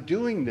 So I'm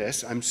doing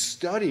this, I'm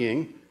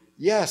studying.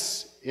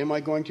 Yes, am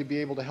I going to be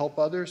able to help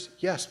others?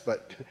 Yes,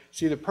 but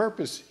see the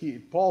purpose,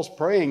 Paul's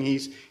praying,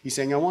 he's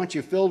saying, I want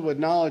you filled with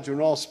knowledge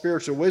and all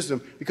spiritual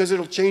wisdom, because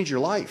it'll change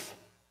your life.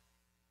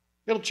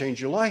 It'll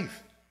change your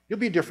life. You'll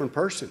be a different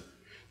person.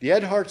 The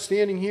Ed Hart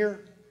standing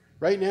here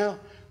right now,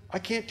 I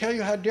can't tell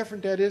you how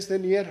different that is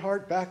than the Ed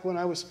Hart back when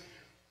I was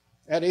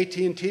at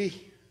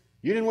AT&T.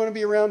 You didn't want to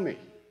be around me.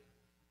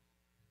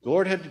 The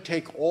Lord had to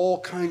take all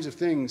kinds of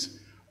things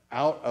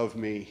out of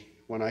me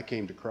when I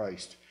came to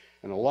Christ.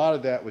 And a lot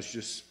of that was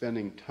just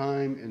spending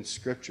time in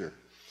Scripture.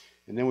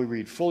 And then we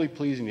read, fully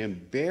pleasing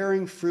him,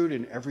 bearing fruit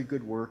in every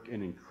good work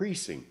and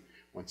increasing,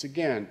 once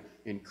again,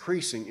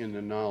 increasing in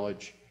the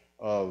knowledge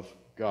of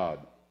God.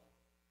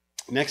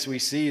 Next, we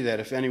see that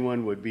if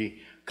anyone would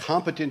be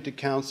competent to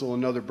counsel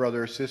another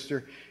brother or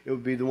sister, it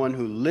would be the one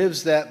who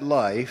lives that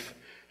life,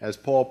 as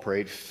Paul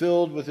prayed,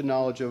 filled with the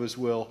knowledge of his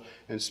will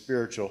and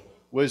spiritual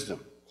wisdom.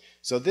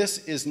 So this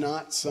is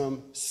not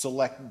some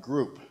select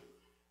group.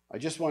 I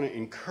just want to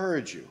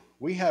encourage you.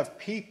 We have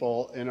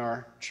people in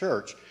our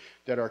church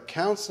that are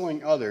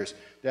counseling others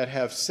that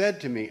have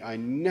said to me, I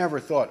never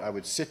thought I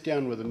would sit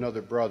down with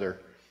another brother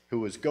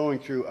who was going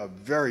through a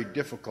very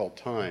difficult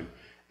time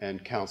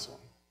and counsel.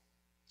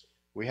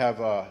 We have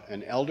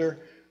an elder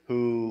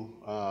who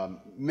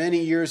many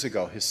years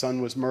ago, his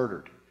son was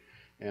murdered.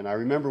 And I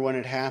remember when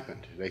it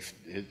happened.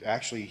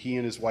 Actually, he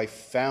and his wife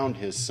found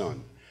his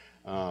son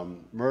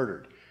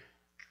murdered.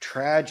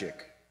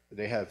 Tragic.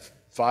 They have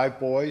 5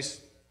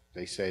 boys.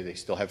 They say they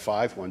still have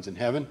 5. One's in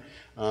heaven.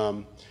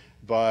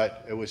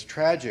 But it was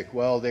tragic.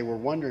 Well, they were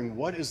wondering,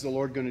 what is the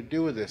Lord going to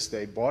do with this?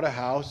 They bought a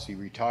house. He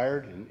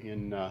retired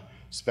in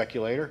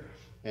Speculator.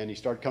 And he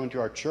started coming to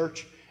our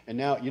church. And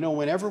now,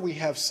 whenever we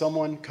have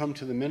someone come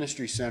to the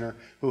ministry center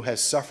who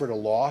has suffered a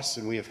loss,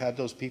 and we have had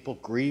those people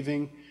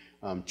grieving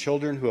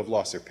children who have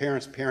lost their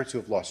parents, parents who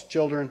have lost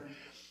children.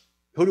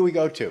 Who do we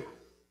go to?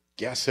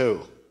 Guess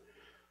who?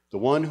 The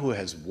one who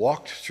has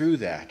walked through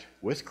that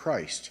with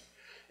Christ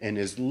and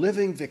is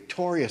living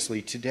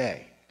victoriously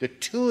today. The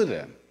two of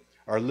them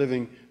are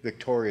living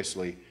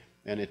victoriously,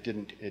 and it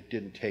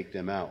didn't take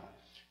them out.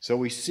 So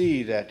we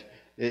see that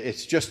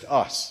it's just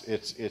us.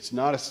 It's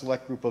not a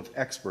select group of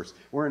experts.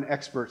 We're an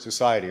expert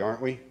society,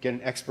 aren't we? Get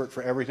an expert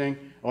for everything.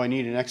 Oh, I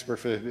need an expert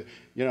for,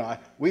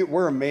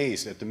 we're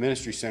amazed at the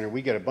ministry center.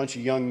 We get a bunch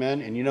of young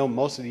men, and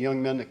most of the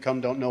young men that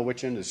come don't know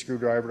which end of the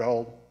screwdriver to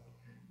hold.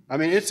 I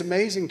mean, it's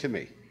amazing to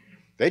me.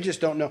 They just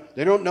don't know.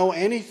 They don't know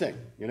anything.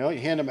 You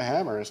hand them a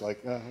hammer, and it's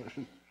like,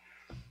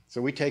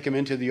 So we take them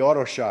into the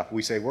auto shop.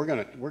 We say, we're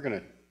gonna,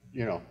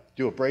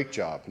 do a brake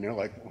job, and they're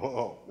like,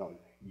 whoa, no.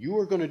 You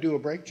are going to do a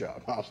brake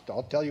job.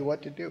 I'll tell you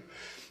what to do.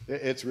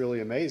 It's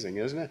really amazing,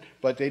 isn't it?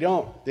 But they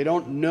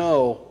don't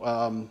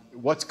know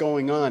what's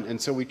going on, and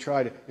so we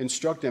try to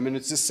instruct them. And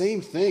it's the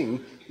same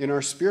thing in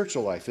our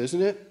spiritual life,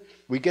 isn't it?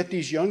 We get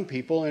these young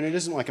people, and it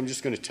isn't like I'm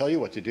just going to tell you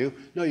what to do.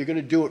 No, you're going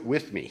to do it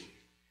with me.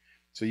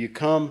 So you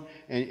come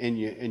and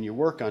you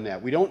work on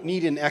that. We don't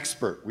need an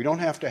expert. We don't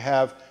have to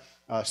have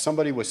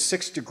somebody with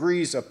 6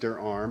 degrees up their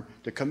arm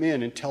to come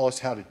in and tell us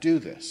how to do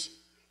this.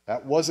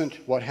 That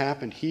wasn't what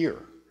happened here.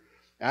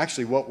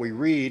 Actually, what we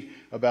read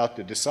about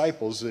the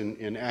disciples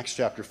in Acts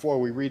chapter 4,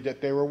 we read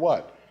that they were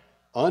what?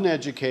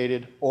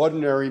 Uneducated,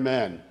 ordinary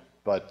men,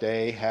 but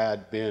they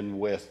had been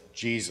with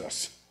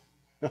Jesus.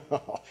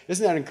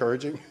 Isn't that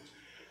encouraging?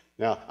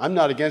 Now, I'm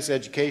not against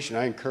education.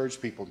 I encourage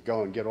people to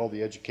go and get all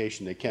the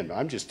education they can. But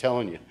I'm just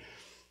telling you,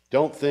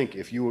 don't think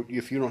if you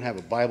don't have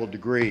a Bible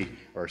degree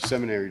or a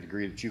seminary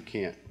degree that you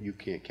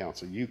can't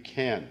counsel. You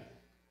can.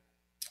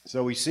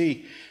 So we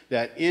see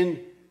that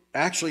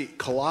actually,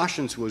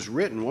 Colossians was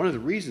written. One of the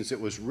reasons it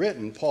was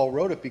written, Paul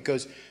wrote it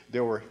because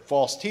there were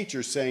false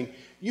teachers saying,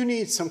 you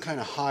need some kind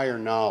of higher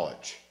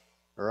knowledge,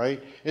 all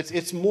right?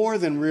 It's more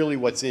than really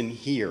what's in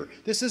here.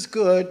 This is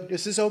good,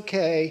 this is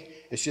okay,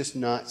 it's just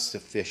not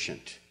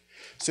sufficient.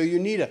 So you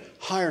need a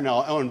higher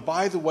knowledge. Oh, and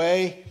by the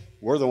way,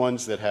 we're the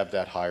ones that have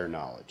that higher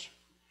knowledge.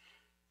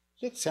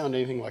 Does it sound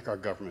anything like our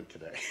government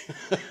today?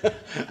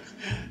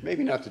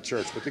 Maybe not the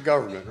church, but the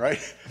government, right?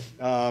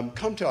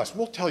 Come to us,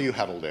 we'll tell you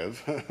how to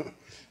live.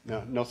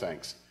 No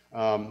thanks.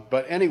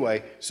 But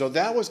anyway, so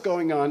that was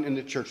going on in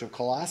the church of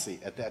Colossae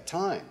at that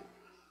time.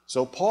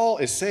 So Paul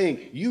is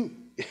saying,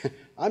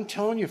 I'm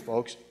telling you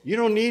folks, you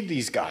don't need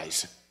these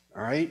guys,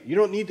 all right? You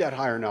don't need that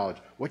higher knowledge.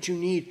 What you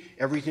need,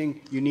 everything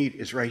you need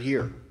is right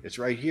here. It's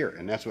right here,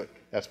 and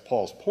that's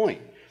Paul's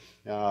point.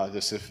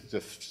 The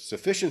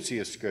sufficiency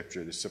of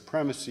Scripture, the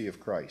supremacy of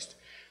Christ.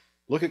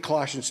 Look at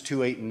Colossians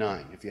 2, 8, and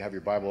 9, if you have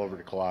your Bible over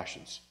to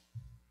Colossians.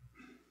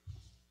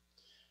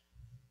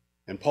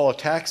 And Paul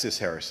attacks this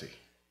heresy.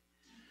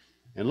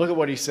 And look at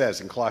what he says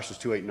in Colossians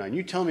 2, 8, and 9.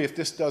 You tell me if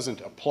this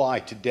doesn't apply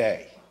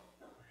today.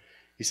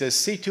 He says,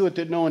 see to it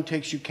that no one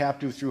takes you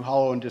captive through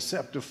hollow and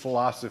deceptive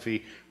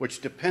philosophy,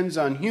 which depends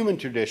on human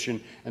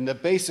tradition and the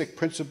basic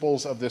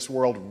principles of this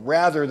world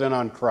rather than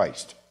on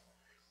Christ.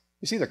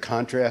 You see the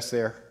contrast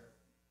there?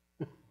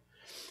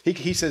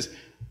 He says,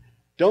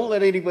 don't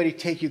let anybody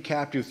take you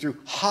captive through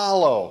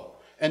hollow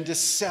and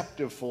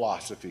deceptive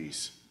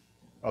philosophies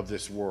of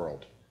this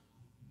world.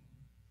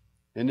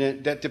 And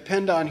that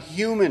depend on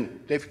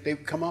human,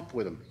 they've come up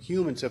with them.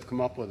 Humans have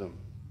come up with them.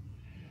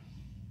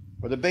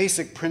 Or the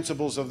basic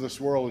principles of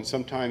this world, and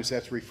sometimes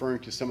that's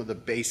referring to some of the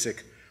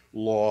basic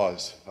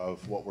laws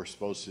of what we're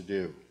supposed to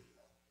do,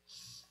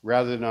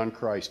 rather than on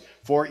Christ.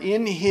 For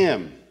in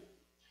him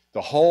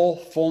the whole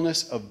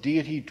fullness of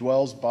deity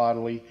dwells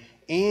bodily,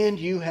 and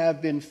you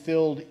have been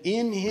filled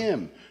in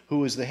him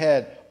who is the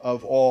head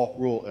of all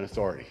rule and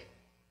authority.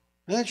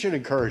 And that should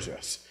encourage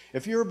us.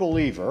 If you're a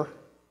believer,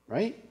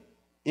 right?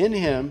 In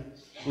him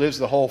lives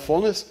the whole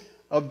fullness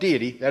of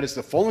deity, that is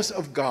the fullness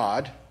of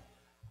God,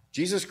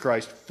 Jesus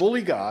Christ,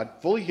 fully God,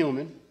 fully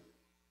human,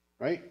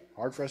 right?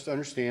 Hard for us to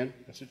understand.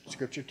 That's what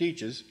Scripture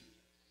teaches,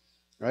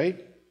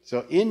 right?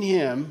 So in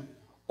him,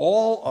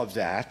 all of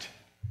that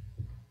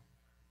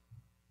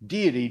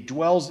deity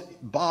dwells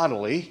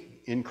bodily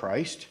in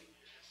Christ,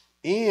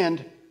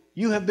 and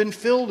you have been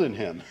filled in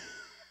him.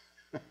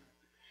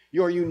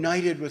 You are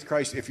united with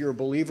Christ. If you're a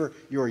believer,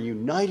 you are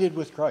united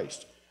with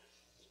Christ.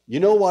 You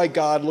know why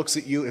God looks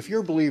at you, if you're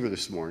a believer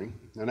this morning,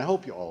 and I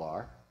hope you all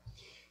are,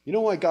 you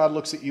know why God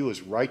looks at you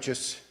as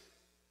righteous?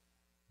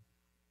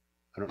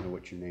 I don't know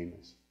what your name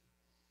is.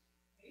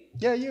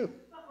 Yeah, you.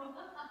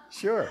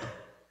 Sure.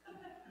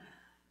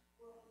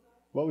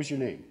 What was your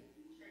name?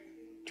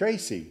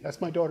 Tracy.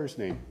 That's my daughter's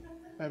name.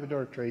 I have a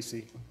daughter,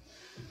 Tracy.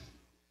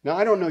 Now,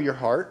 I don't know your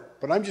heart,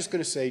 but I'm just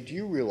going to say, do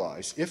you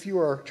realize, if you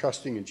are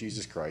trusting in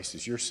Jesus Christ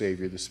as your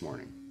Savior this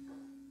morning,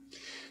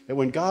 that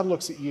when God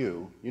looks at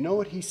you, you know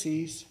what he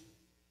sees?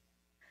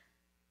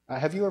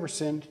 Have you ever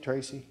sinned,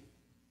 Tracy?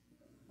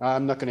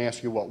 I'm not going to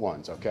ask you what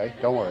ones, okay?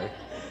 Don't worry.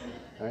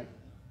 All right?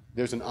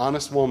 There's an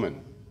honest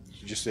woman.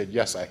 She just said,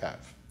 yes, I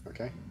have,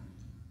 okay?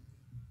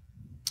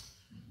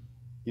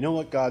 You know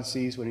what God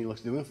sees when he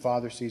looks at you? What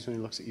Father sees when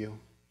he looks at you?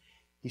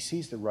 He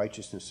sees the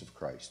righteousness of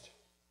Christ.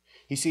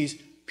 He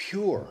sees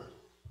pure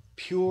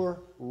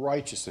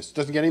righteousness.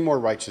 Doesn't get any more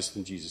righteous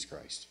than Jesus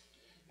Christ.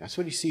 That's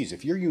what he sees.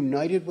 If you're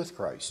united with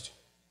Christ,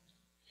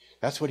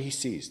 that's what he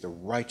sees, the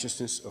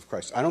righteousness of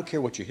Christ. I don't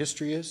care what your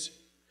history is.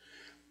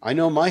 I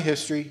know my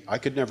history. I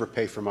could never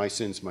pay for my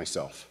sins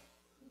myself,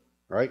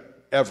 right?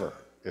 Ever.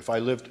 If I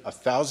lived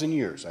 1,000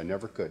 years, I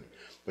never could.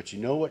 But you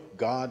know what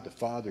God the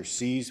Father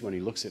sees when he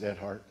looks at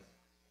Hart?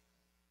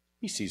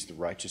 He sees the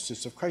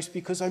righteousness of Christ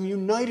because I'm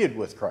united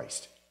with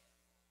Christ.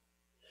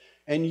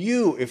 And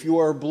you, if you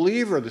are a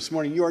believer this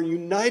morning, you are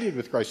united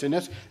with Christ. And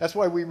that's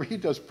why we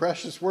read those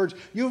precious words.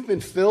 You've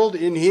been filled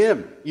in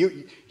him.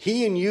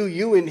 He in you,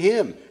 you in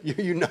him.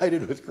 You're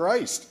united with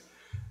Christ.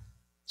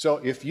 So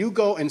if you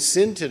go and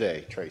sin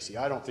today, Tracy,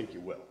 I don't think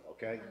you will,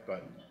 okay?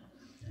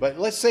 But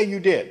let's say you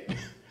did.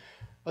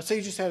 Let's say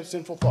you just had a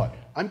sinful thought.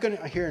 I'm going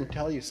to hear and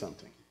tell you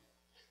something.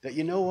 That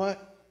you know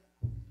what?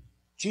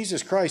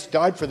 Jesus Christ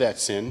died for that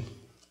sin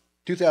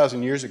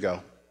 2,000 years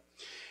ago.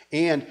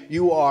 And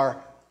you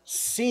are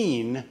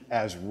seen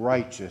as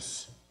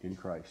righteous in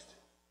Christ.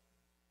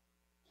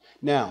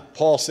 Now,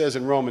 Paul says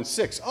in Romans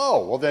 6,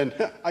 oh, well then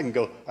I can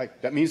go,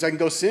 that means I can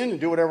go sin and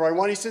do whatever I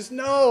want. He says,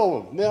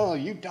 no,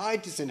 you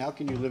died to sin. How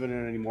can you live in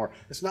it anymore?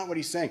 That's not what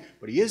he's saying.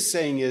 What he is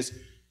saying is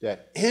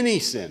that any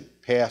sin,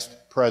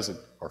 past, present,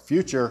 or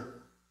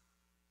future,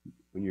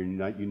 when you're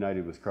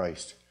united with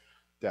Christ,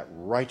 that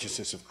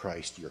righteousness of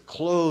Christ, you're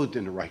clothed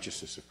in the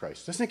righteousness of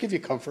Christ. Doesn't it give you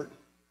comfort?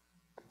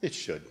 It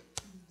should.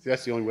 See,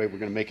 that's the only way we're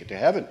going to make it to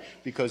heaven,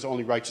 because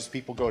only righteous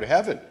people go to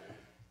heaven.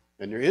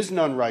 And there is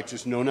none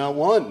righteous, no, not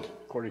one,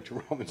 according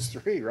to Romans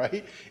 3,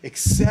 right?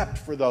 Except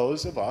for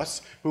those of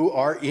us who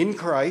are in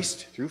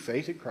Christ, through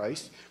faith in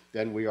Christ,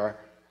 then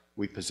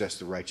we possess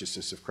the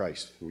righteousness of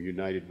Christ. We're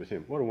united with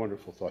him. What a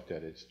wonderful thought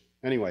that is.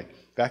 Anyway,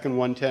 back in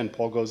 1:10,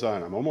 Paul goes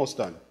on. I'm almost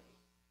done.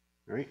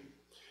 All right?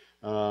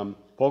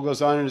 Paul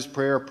goes on in his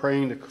prayer,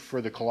 praying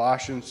for the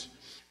Colossians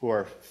who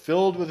are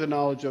filled with the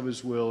knowledge of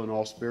his will and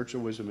all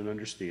spiritual wisdom and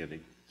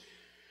understanding,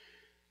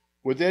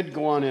 would then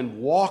go on and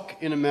walk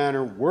in a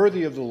manner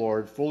worthy of the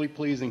Lord, fully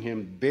pleasing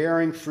him,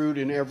 bearing fruit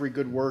in every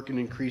good work and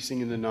increasing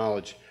in the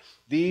knowledge.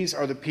 These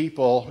are the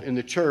people in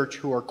the church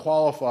who are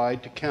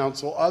qualified to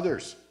counsel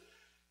others.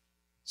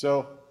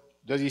 So,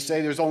 does he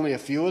say there's only a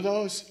few of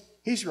those?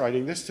 He's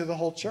writing this to the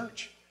whole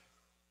church.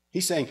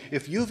 He's saying,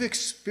 if you've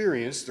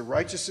experienced the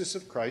righteousness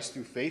of Christ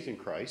through faith in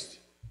Christ,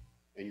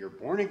 and you're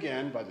born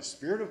again by the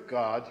Spirit of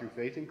God through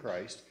faith in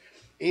Christ,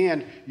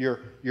 and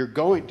you're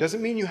going,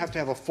 doesn't mean you have to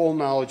have a full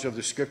knowledge of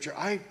the Scripture.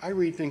 I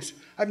read things,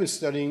 I've been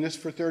studying this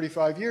for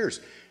 35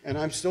 years, and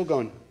I'm still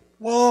going,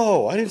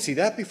 whoa, I didn't see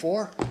that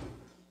before.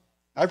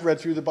 I've read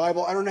through the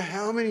Bible I don't know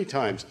how many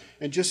times,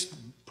 and just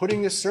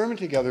putting this sermon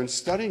together and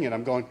studying it,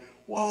 I'm going,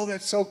 whoa,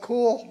 that's so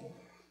cool.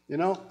 You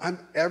know,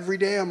 every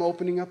day I'm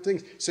opening up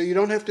things. So you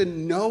don't have to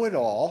know it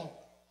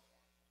all,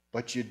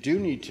 but you do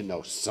need to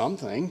know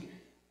something,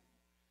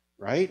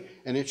 right?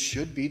 And it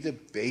should be the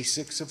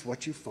basics of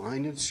what you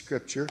find in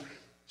Scripture.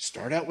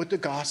 Start out with the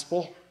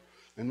gospel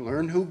and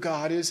learn who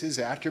God is, his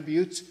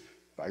attributes,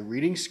 by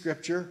reading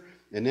Scripture,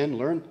 and then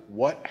learn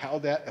how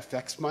that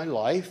affects my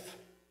life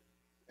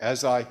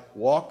as I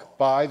walk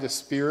by the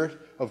Spirit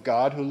of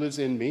God who lives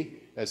in me,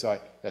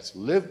 that's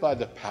live by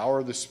the power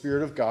of the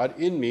Spirit of God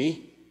in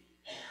me.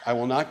 I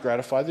will not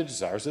gratify the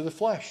desires of the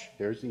flesh.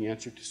 There's the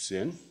answer to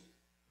sin.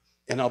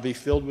 And I'll be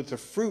filled with the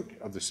fruit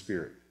of the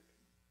Spirit,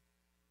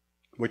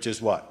 which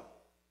is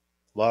what?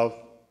 Love,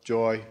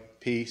 joy,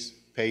 peace,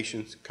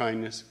 patience,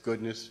 kindness,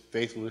 goodness,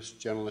 faithfulness,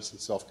 gentleness, and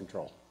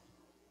self-control.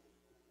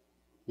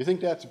 You think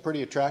that's a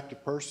pretty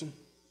attractive person?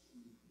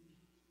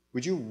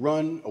 Would you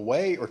run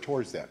away or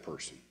towards that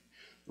person?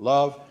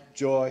 Love,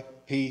 joy,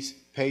 peace,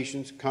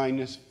 patience,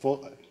 kindness,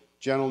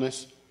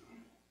 gentleness.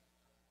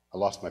 I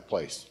lost my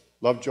place.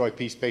 Love, joy,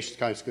 peace, patience,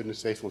 kindness,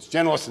 goodness, faithfulness,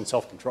 gentleness, and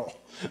self-control.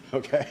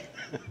 Okay?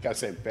 Got to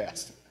say it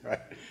fast,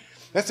 right?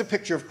 That's a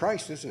picture of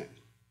Christ, isn't it?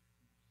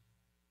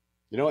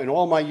 You know, in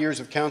all my years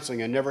of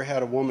counseling, I never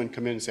had a woman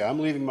come in and say, I'm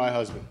leaving my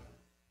husband.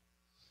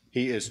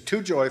 He is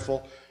too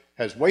joyful,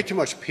 has way too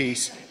much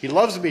peace, he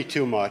loves me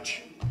too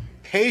much,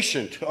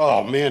 patient.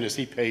 Oh, man, is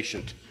he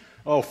patient.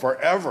 Oh,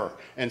 forever.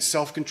 And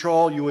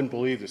self-control, you wouldn't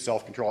believe the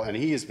self-control. And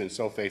he has been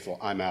so faithful,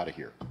 I'm out of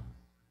here.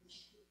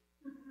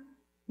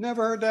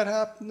 Never heard that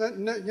happen.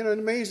 You know,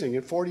 amazing.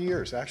 In 40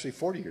 years, actually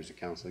 40 years of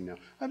counseling now,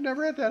 I've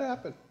never had that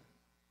happen.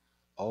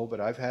 Oh,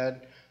 but I've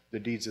had the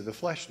deeds of the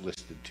flesh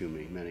listed to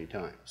me many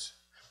times.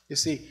 You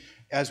see,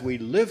 as we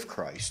live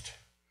Christ,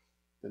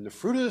 then the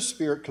fruit of the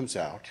Spirit comes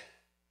out,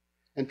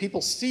 and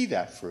people see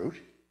that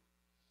fruit.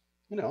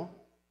 You know,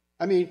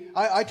 I mean,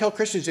 I tell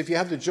Christians, if you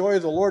have the joy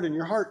of the Lord in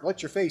your heart,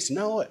 let your face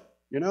know it.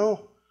 You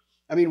know,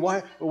 I mean,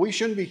 why? Well, we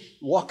shouldn't be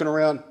walking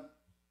around,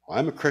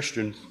 I'm a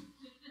Christian.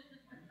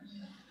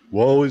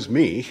 Woe is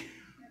me.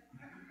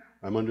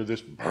 I'm under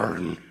this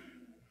burden.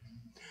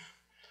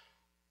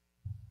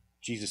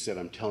 Jesus said,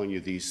 I'm telling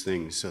you these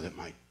things so that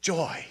my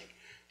joy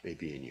may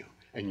be in you,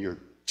 and your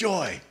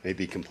joy may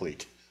be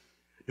complete.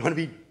 You want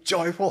to be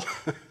joyful?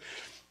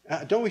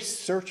 Don't we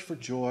search for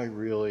joy,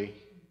 really?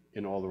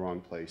 in all the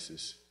wrong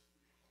places.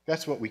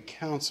 That's what we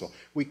counsel.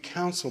 We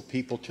counsel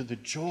people to the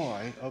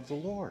joy of the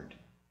Lord,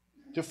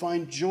 to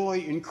find joy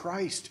in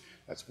Christ.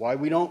 That's why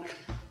we don't.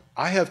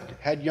 I have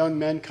had young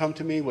men come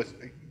to me with,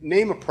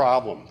 name a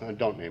problem.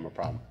 Don't name a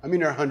problem. I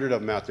mean, there are 100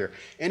 of them out there.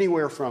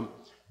 Anywhere from,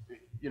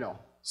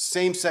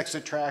 same-sex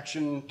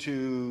attraction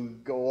to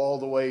go all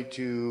the way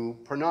to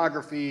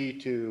pornography,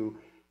 to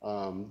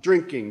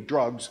drinking,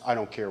 drugs, I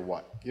don't care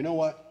what. You know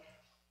what?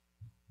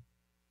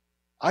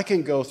 I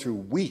can go through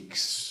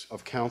weeks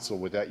of counsel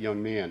with that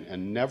young man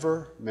and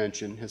never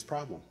mention his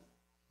problem.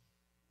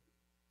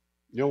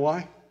 You know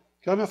why?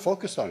 Because I'm not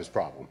focused on his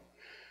problem.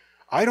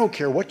 I don't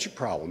care what your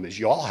problem is.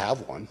 You all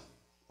have one,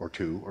 or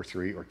two, or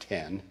three, or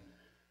 10,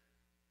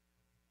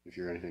 if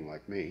you're anything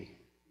like me.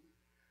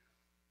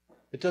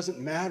 It doesn't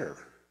matter.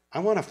 I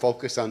want to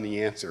focus on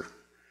the answer.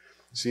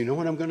 So you know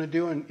what I'm going to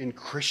do in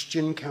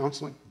Christian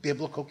counseling,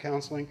 biblical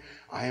counseling?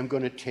 I am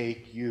going to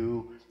take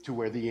you to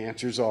where the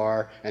answers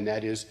are, and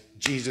that is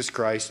Jesus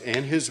Christ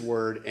and his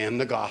word and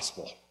the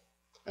gospel.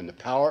 And the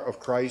power of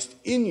Christ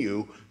in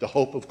you, the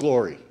hope of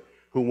glory,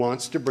 who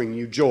wants to bring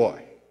you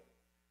joy.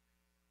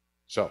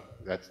 So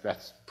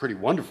that's pretty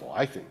wonderful,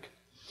 I think.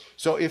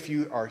 So if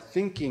you are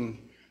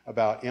thinking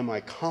about, am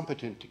I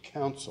competent to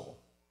counsel,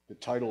 the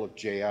title of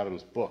Jay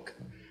Adams' book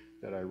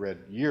that I read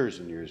years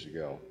and years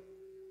ago,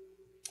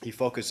 he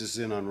focuses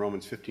in on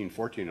Romans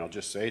 15:14. I'll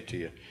just say it to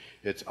you.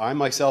 It's, I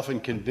myself am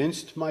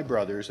convinced, my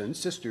brothers and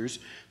sisters,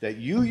 that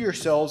you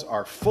yourselves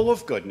are full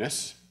of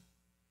goodness.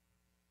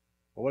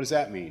 Well, what does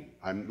that mean?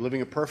 I'm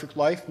living a perfect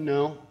life?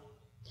 No.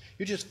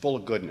 You're just full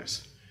of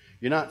goodness.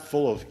 You're not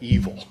full of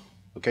evil.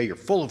 Okay, you're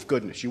full of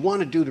goodness. You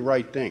want to do the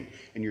right thing,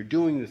 and you're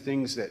doing the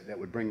things that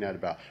would bring that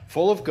about.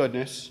 Full of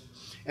goodness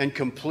and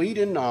complete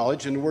in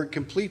knowledge, and the word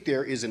complete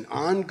there is an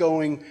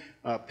ongoing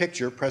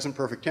picture, present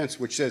perfect tense,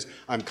 which says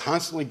I'm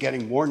constantly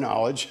getting more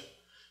knowledge.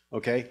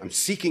 Okay, I'm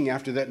seeking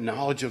after that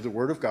knowledge of the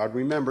Word of God.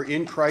 Remember,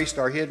 in Christ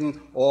are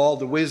hidden all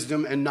the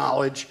wisdom and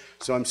knowledge,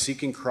 so I'm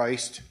seeking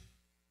Christ,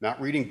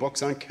 not reading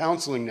books on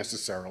counseling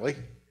necessarily.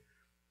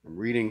 I'm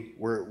reading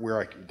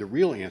the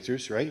real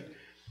answers, right?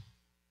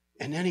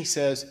 And then he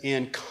says,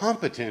 and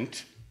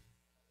competent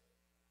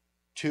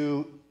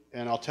to,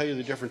 and I'll tell you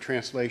the different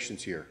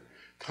translations here,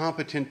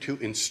 competent to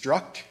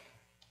instruct,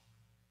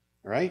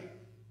 all right?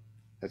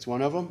 That's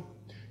one of them.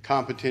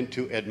 Competent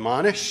to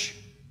admonish,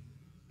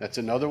 that's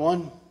another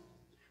one.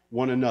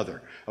 One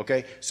another,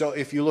 okay? So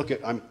if you look at,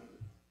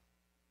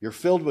 you're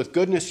filled with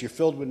goodness, you're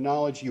filled with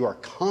knowledge, you are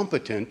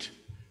competent.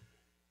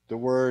 The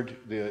word,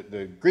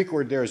 the Greek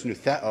word there is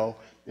noutheo,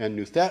 and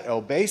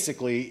noutheo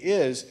basically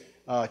is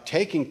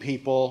taking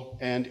people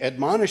and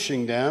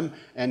admonishing them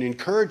and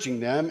encouraging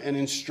them and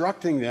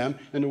instructing them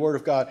in the Word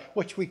of God,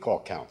 which we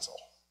call counsel.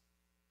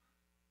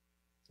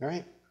 All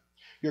right?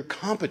 You're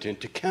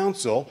competent to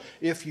counsel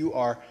if you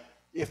are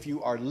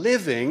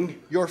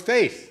living your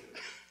faith.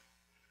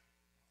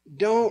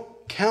 Don't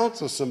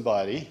counsel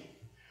somebody.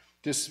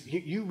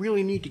 You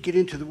really need to get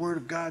into the Word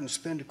of God and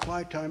spend a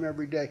quiet time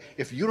every day.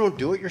 If you don't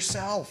do it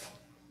yourself,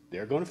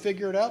 they're going to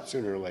figure it out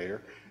sooner or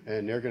later,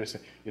 and they're going to say,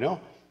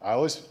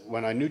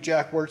 when I knew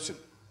Jack Wurtson,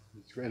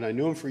 and I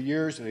knew him for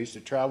years, and I used to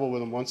travel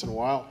with him once in a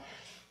while,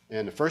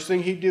 and the first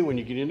thing he'd do when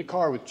you get in the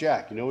car with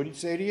Jack, you know what he'd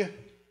say to you?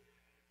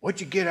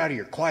 What'd you get out of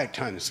your quiet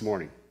time this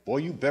morning? Boy,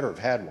 you better have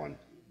had one.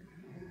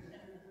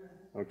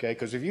 Okay,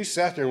 because if you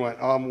sat there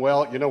and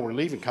went, we're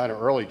leaving kind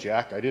of early,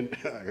 Jack. I didn't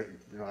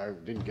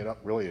get up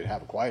really to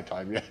have a quiet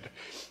time yet.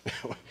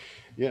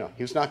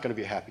 He was not going to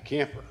be a happy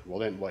camper. Well,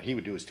 then what he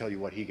would do is tell you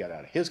what he got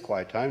out of his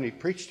quiet time, and he'd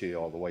preach to you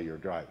all the way you were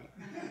driving.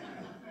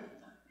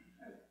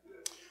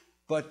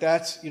 But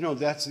that's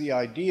the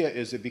idea,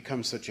 is it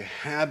becomes such a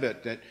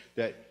habit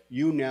that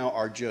you now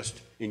are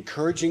just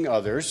encouraging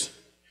others.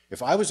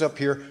 If I was up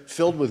here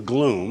filled with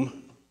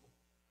gloom,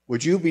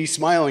 would you be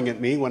smiling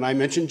at me when I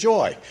mention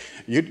joy?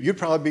 You'd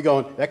probably be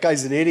going, that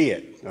guy's an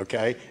idiot,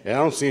 okay? And I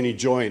don't see any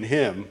joy in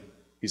him.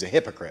 He's a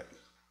hypocrite,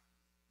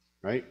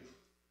 right?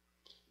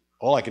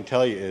 All I can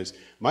tell you is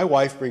my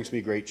wife brings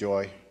me great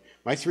joy.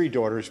 My 3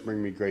 daughters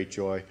bring me great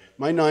joy.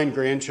 My 9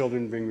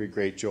 grandchildren bring me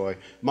great joy.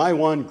 My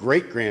 1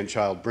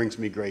 great-grandchild brings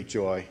me great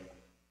joy.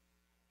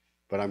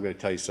 But I'm going to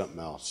tell you something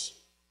else.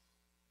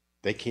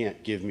 They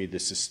can't give me the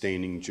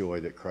sustaining joy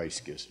that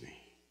Christ gives me.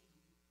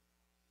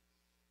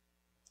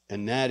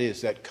 And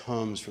that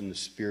comes from the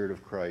Spirit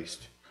of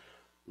Christ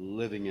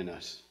living in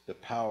us, the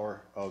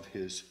power of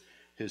his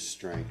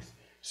strength.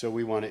 So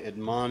we want to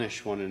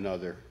admonish one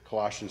another.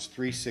 Colossians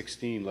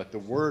 3:16, let the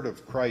word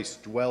of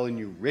Christ dwell in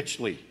you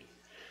richly,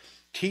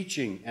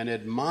 teaching and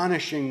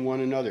admonishing one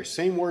another.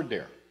 Same word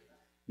there,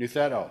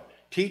 noutheo,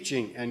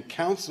 teaching and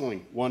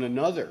counseling one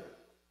another.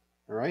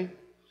 All right?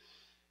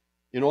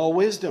 In all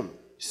wisdom,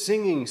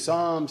 singing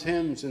psalms,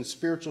 hymns, and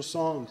spiritual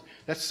songs.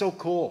 That's so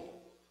cool.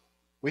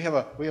 We have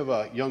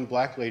a young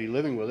black lady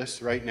living with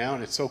us right now,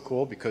 and it's so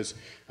cool because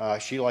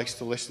she likes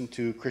to listen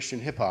to Christian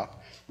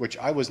hip-hop, which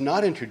I was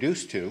not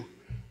introduced to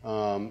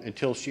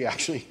until she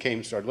actually came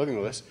and started living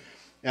with us.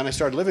 And I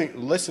started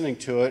listening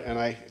to it, and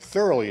I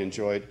thoroughly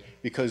enjoyed,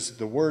 because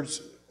the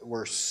words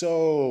were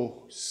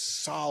so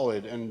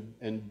solid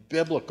and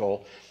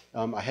biblical.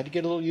 I had to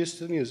get a little used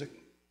to the music.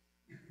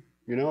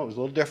 You know, it was a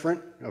little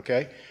different,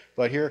 okay?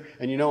 But here,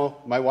 and you know,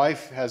 my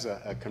wife has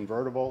a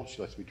convertible.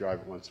 She lets me drive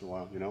it once in a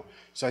while, you know.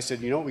 So I said,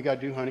 you know what we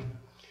got to do, honey?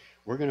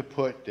 We're going to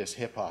put this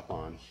hip-hop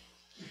on,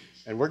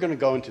 and we're going to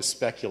go into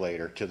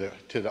Speculator to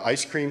the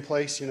ice cream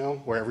place, you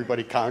know, where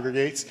everybody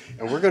congregates,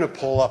 and we're going to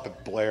pull up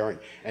at blaring,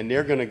 and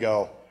they're going to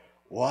go,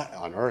 what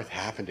on earth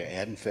happened to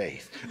Ed and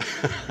Faith?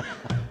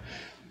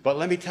 But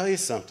let me tell you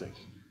something.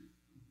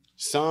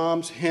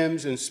 Psalms,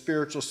 hymns, and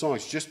spiritual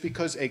songs, just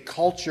because a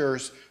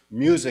culture's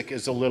music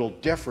is a little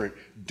different,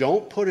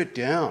 don't put it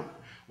down.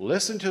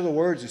 Listen to the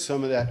words of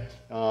some of that.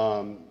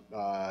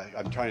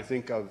 I'm trying to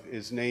think of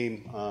his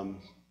name,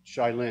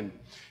 Shylin.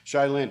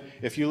 Shylin.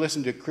 If you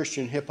listen to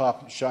Christian hip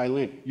hop,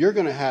 Shylin, you're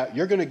going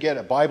to get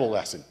a Bible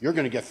lesson. You're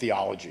going to get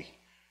theology.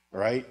 All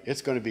right?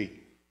 It's going to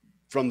be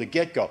from the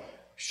get-go.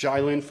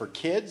 Shylin for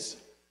kids.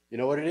 You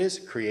know what it is?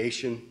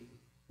 Creation,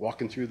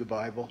 walking through the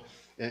Bible.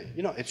 And,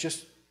 you know, it's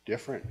just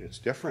different. It's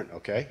different,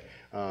 okay?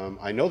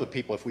 I know the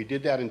people, if we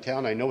did that in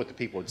town, I know what the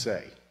people would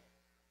say.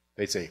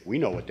 They'd say, we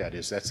know what that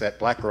is. That's that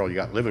black girl you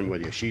got living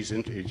with you. She's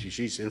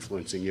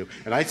influencing you.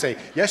 And I'd say,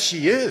 yes,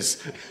 she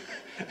is.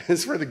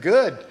 It's for the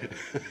good.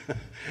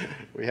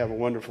 We have a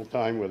wonderful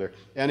time with her.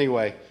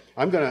 Anyway,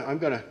 I'm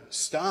gonna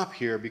stop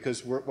here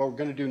because what we're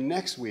going to do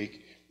next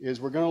week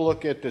is we're going to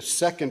look at the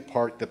second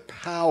part, the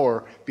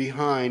power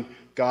behind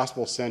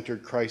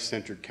gospel-centered,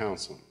 Christ-centered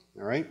counseling.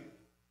 All right?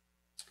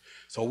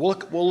 So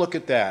we'll look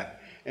at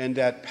that, and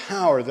that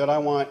power that I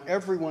want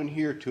everyone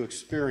here to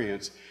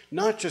experience,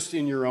 not just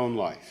in your own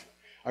life.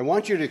 I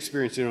want you to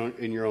experience it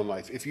in your own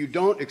life. If you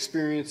don't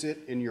experience it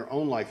in your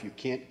own life, you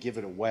can't give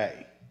it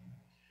away.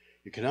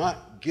 You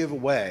cannot give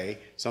away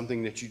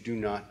something that you do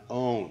not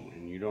own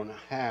and you don't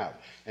have.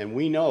 And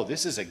we know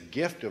this is a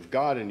gift of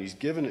God, and He's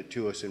given it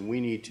to us, and we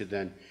need to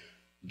then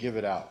give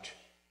it out.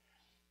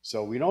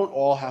 So we don't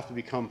all have to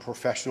become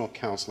professional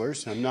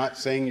counselors. I'm not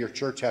saying your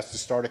church has to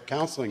start a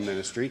counseling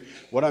ministry.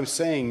 What I'm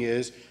saying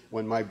is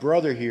when my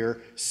brother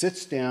here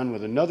sits down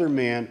with another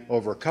man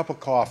over a cup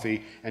of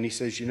coffee and he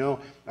says, you know,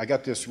 I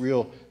got this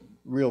real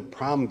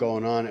problem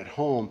going on at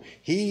home,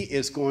 he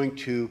is going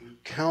to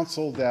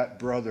counsel that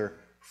brother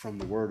from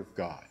the Word of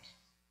God.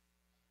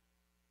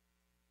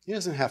 He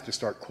doesn't have to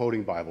start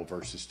quoting Bible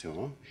verses to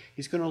him.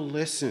 He's going to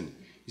listen.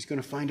 He's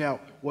going to find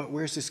out,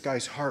 where's this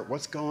guy's heart?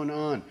 What's going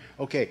on?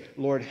 Okay,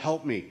 Lord,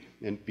 help me.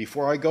 And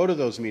before I go to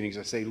those meetings,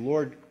 I say,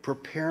 Lord,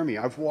 prepare me.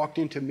 I've walked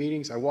into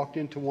meetings. I walked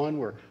into one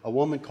where a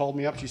woman called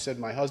me up. She said,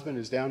 my husband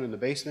is down in the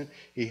basement.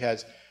 He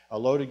has a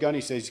loaded gun.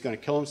 He says he's going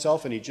to kill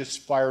himself, and he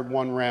just fired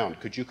one round.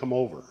 Could you come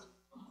over?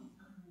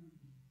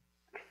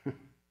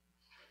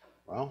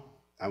 Well,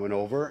 I went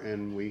over,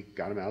 and we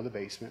got him out of the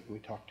basement, and we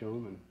talked to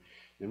him, and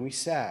then we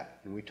sat,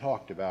 and we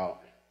talked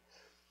about,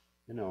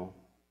 you know,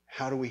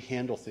 how do we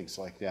handle things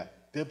like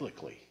that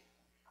biblically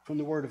from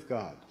the Word of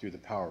God through the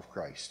power of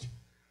Christ?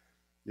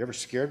 You ever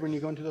scared when you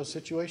go into those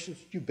situations?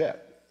 You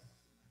bet.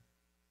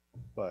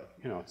 But,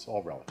 you know, it's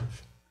all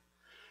relative,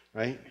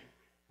 right?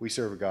 We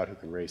serve a God who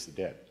can raise the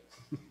dead.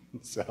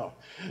 So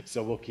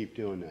we'll keep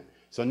doing that.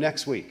 So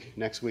next week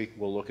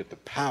we'll look at the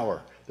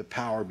power,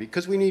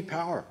 because we need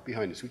power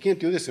behind us. We can't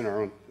do this in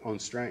our own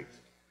strength.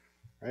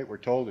 Right? We're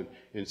told in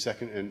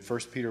 1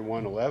 Peter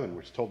 1:11,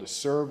 we're told to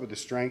serve with the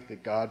strength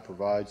that God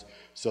provides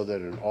so that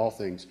in all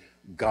things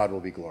God will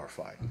be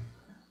glorified.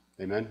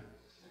 Amen?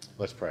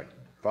 Let's pray.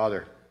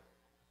 Father,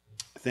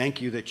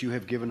 thank you that you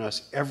have given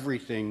us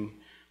everything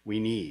we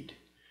need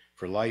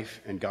for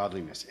life and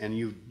godliness. And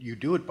you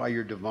do it by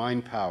your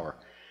divine power,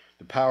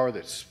 the power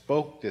that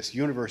spoke this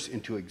universe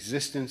into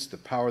existence, the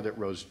power that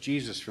rose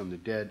Jesus from the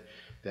dead.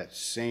 That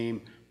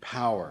same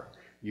power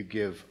you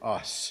give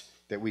us,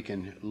 that we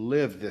can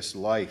live this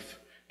life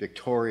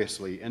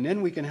victoriously. And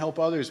then we can help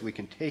others. We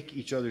can take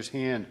each other's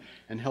hand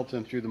and help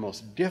them through the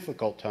most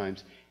difficult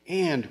times.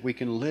 And we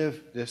can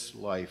live this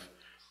life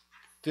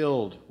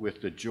filled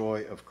with the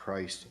joy of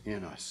Christ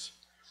in us.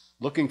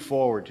 Looking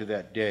forward to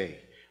that day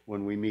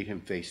when we meet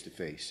him face to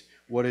face.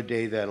 What a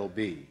day that'll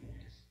be.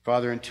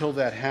 Father, until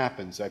that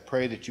happens, I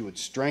pray that you would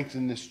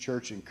strengthen this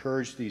church,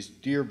 encourage these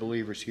dear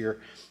believers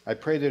here. I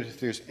pray that if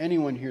there's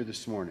anyone here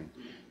this morning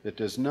that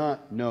does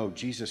not know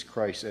Jesus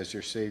Christ as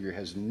their Savior,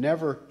 has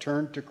never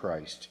turned to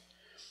Christ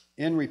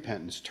in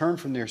repentance, turned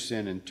from their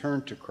sin and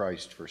turned to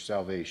Christ for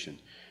salvation,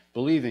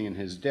 believing in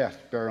his death,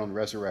 burial, and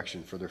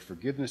resurrection for the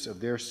forgiveness of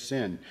their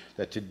sin,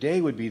 that today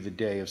would be the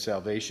day of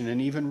salvation,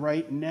 and even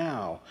right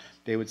now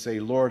they would say,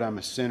 Lord, I'm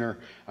a sinner,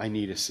 I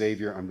need a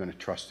Savior, I'm going to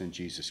trust in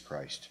Jesus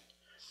Christ.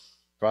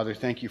 Father,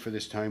 thank you for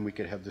this time we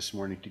could have this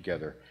morning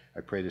together.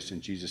 I pray this in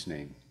Jesus'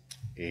 name.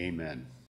 Amen.